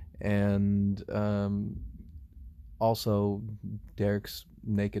 and also Derek's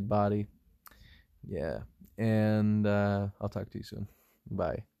naked body. Yeah, and I'll talk to you soon.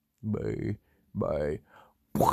 Bye.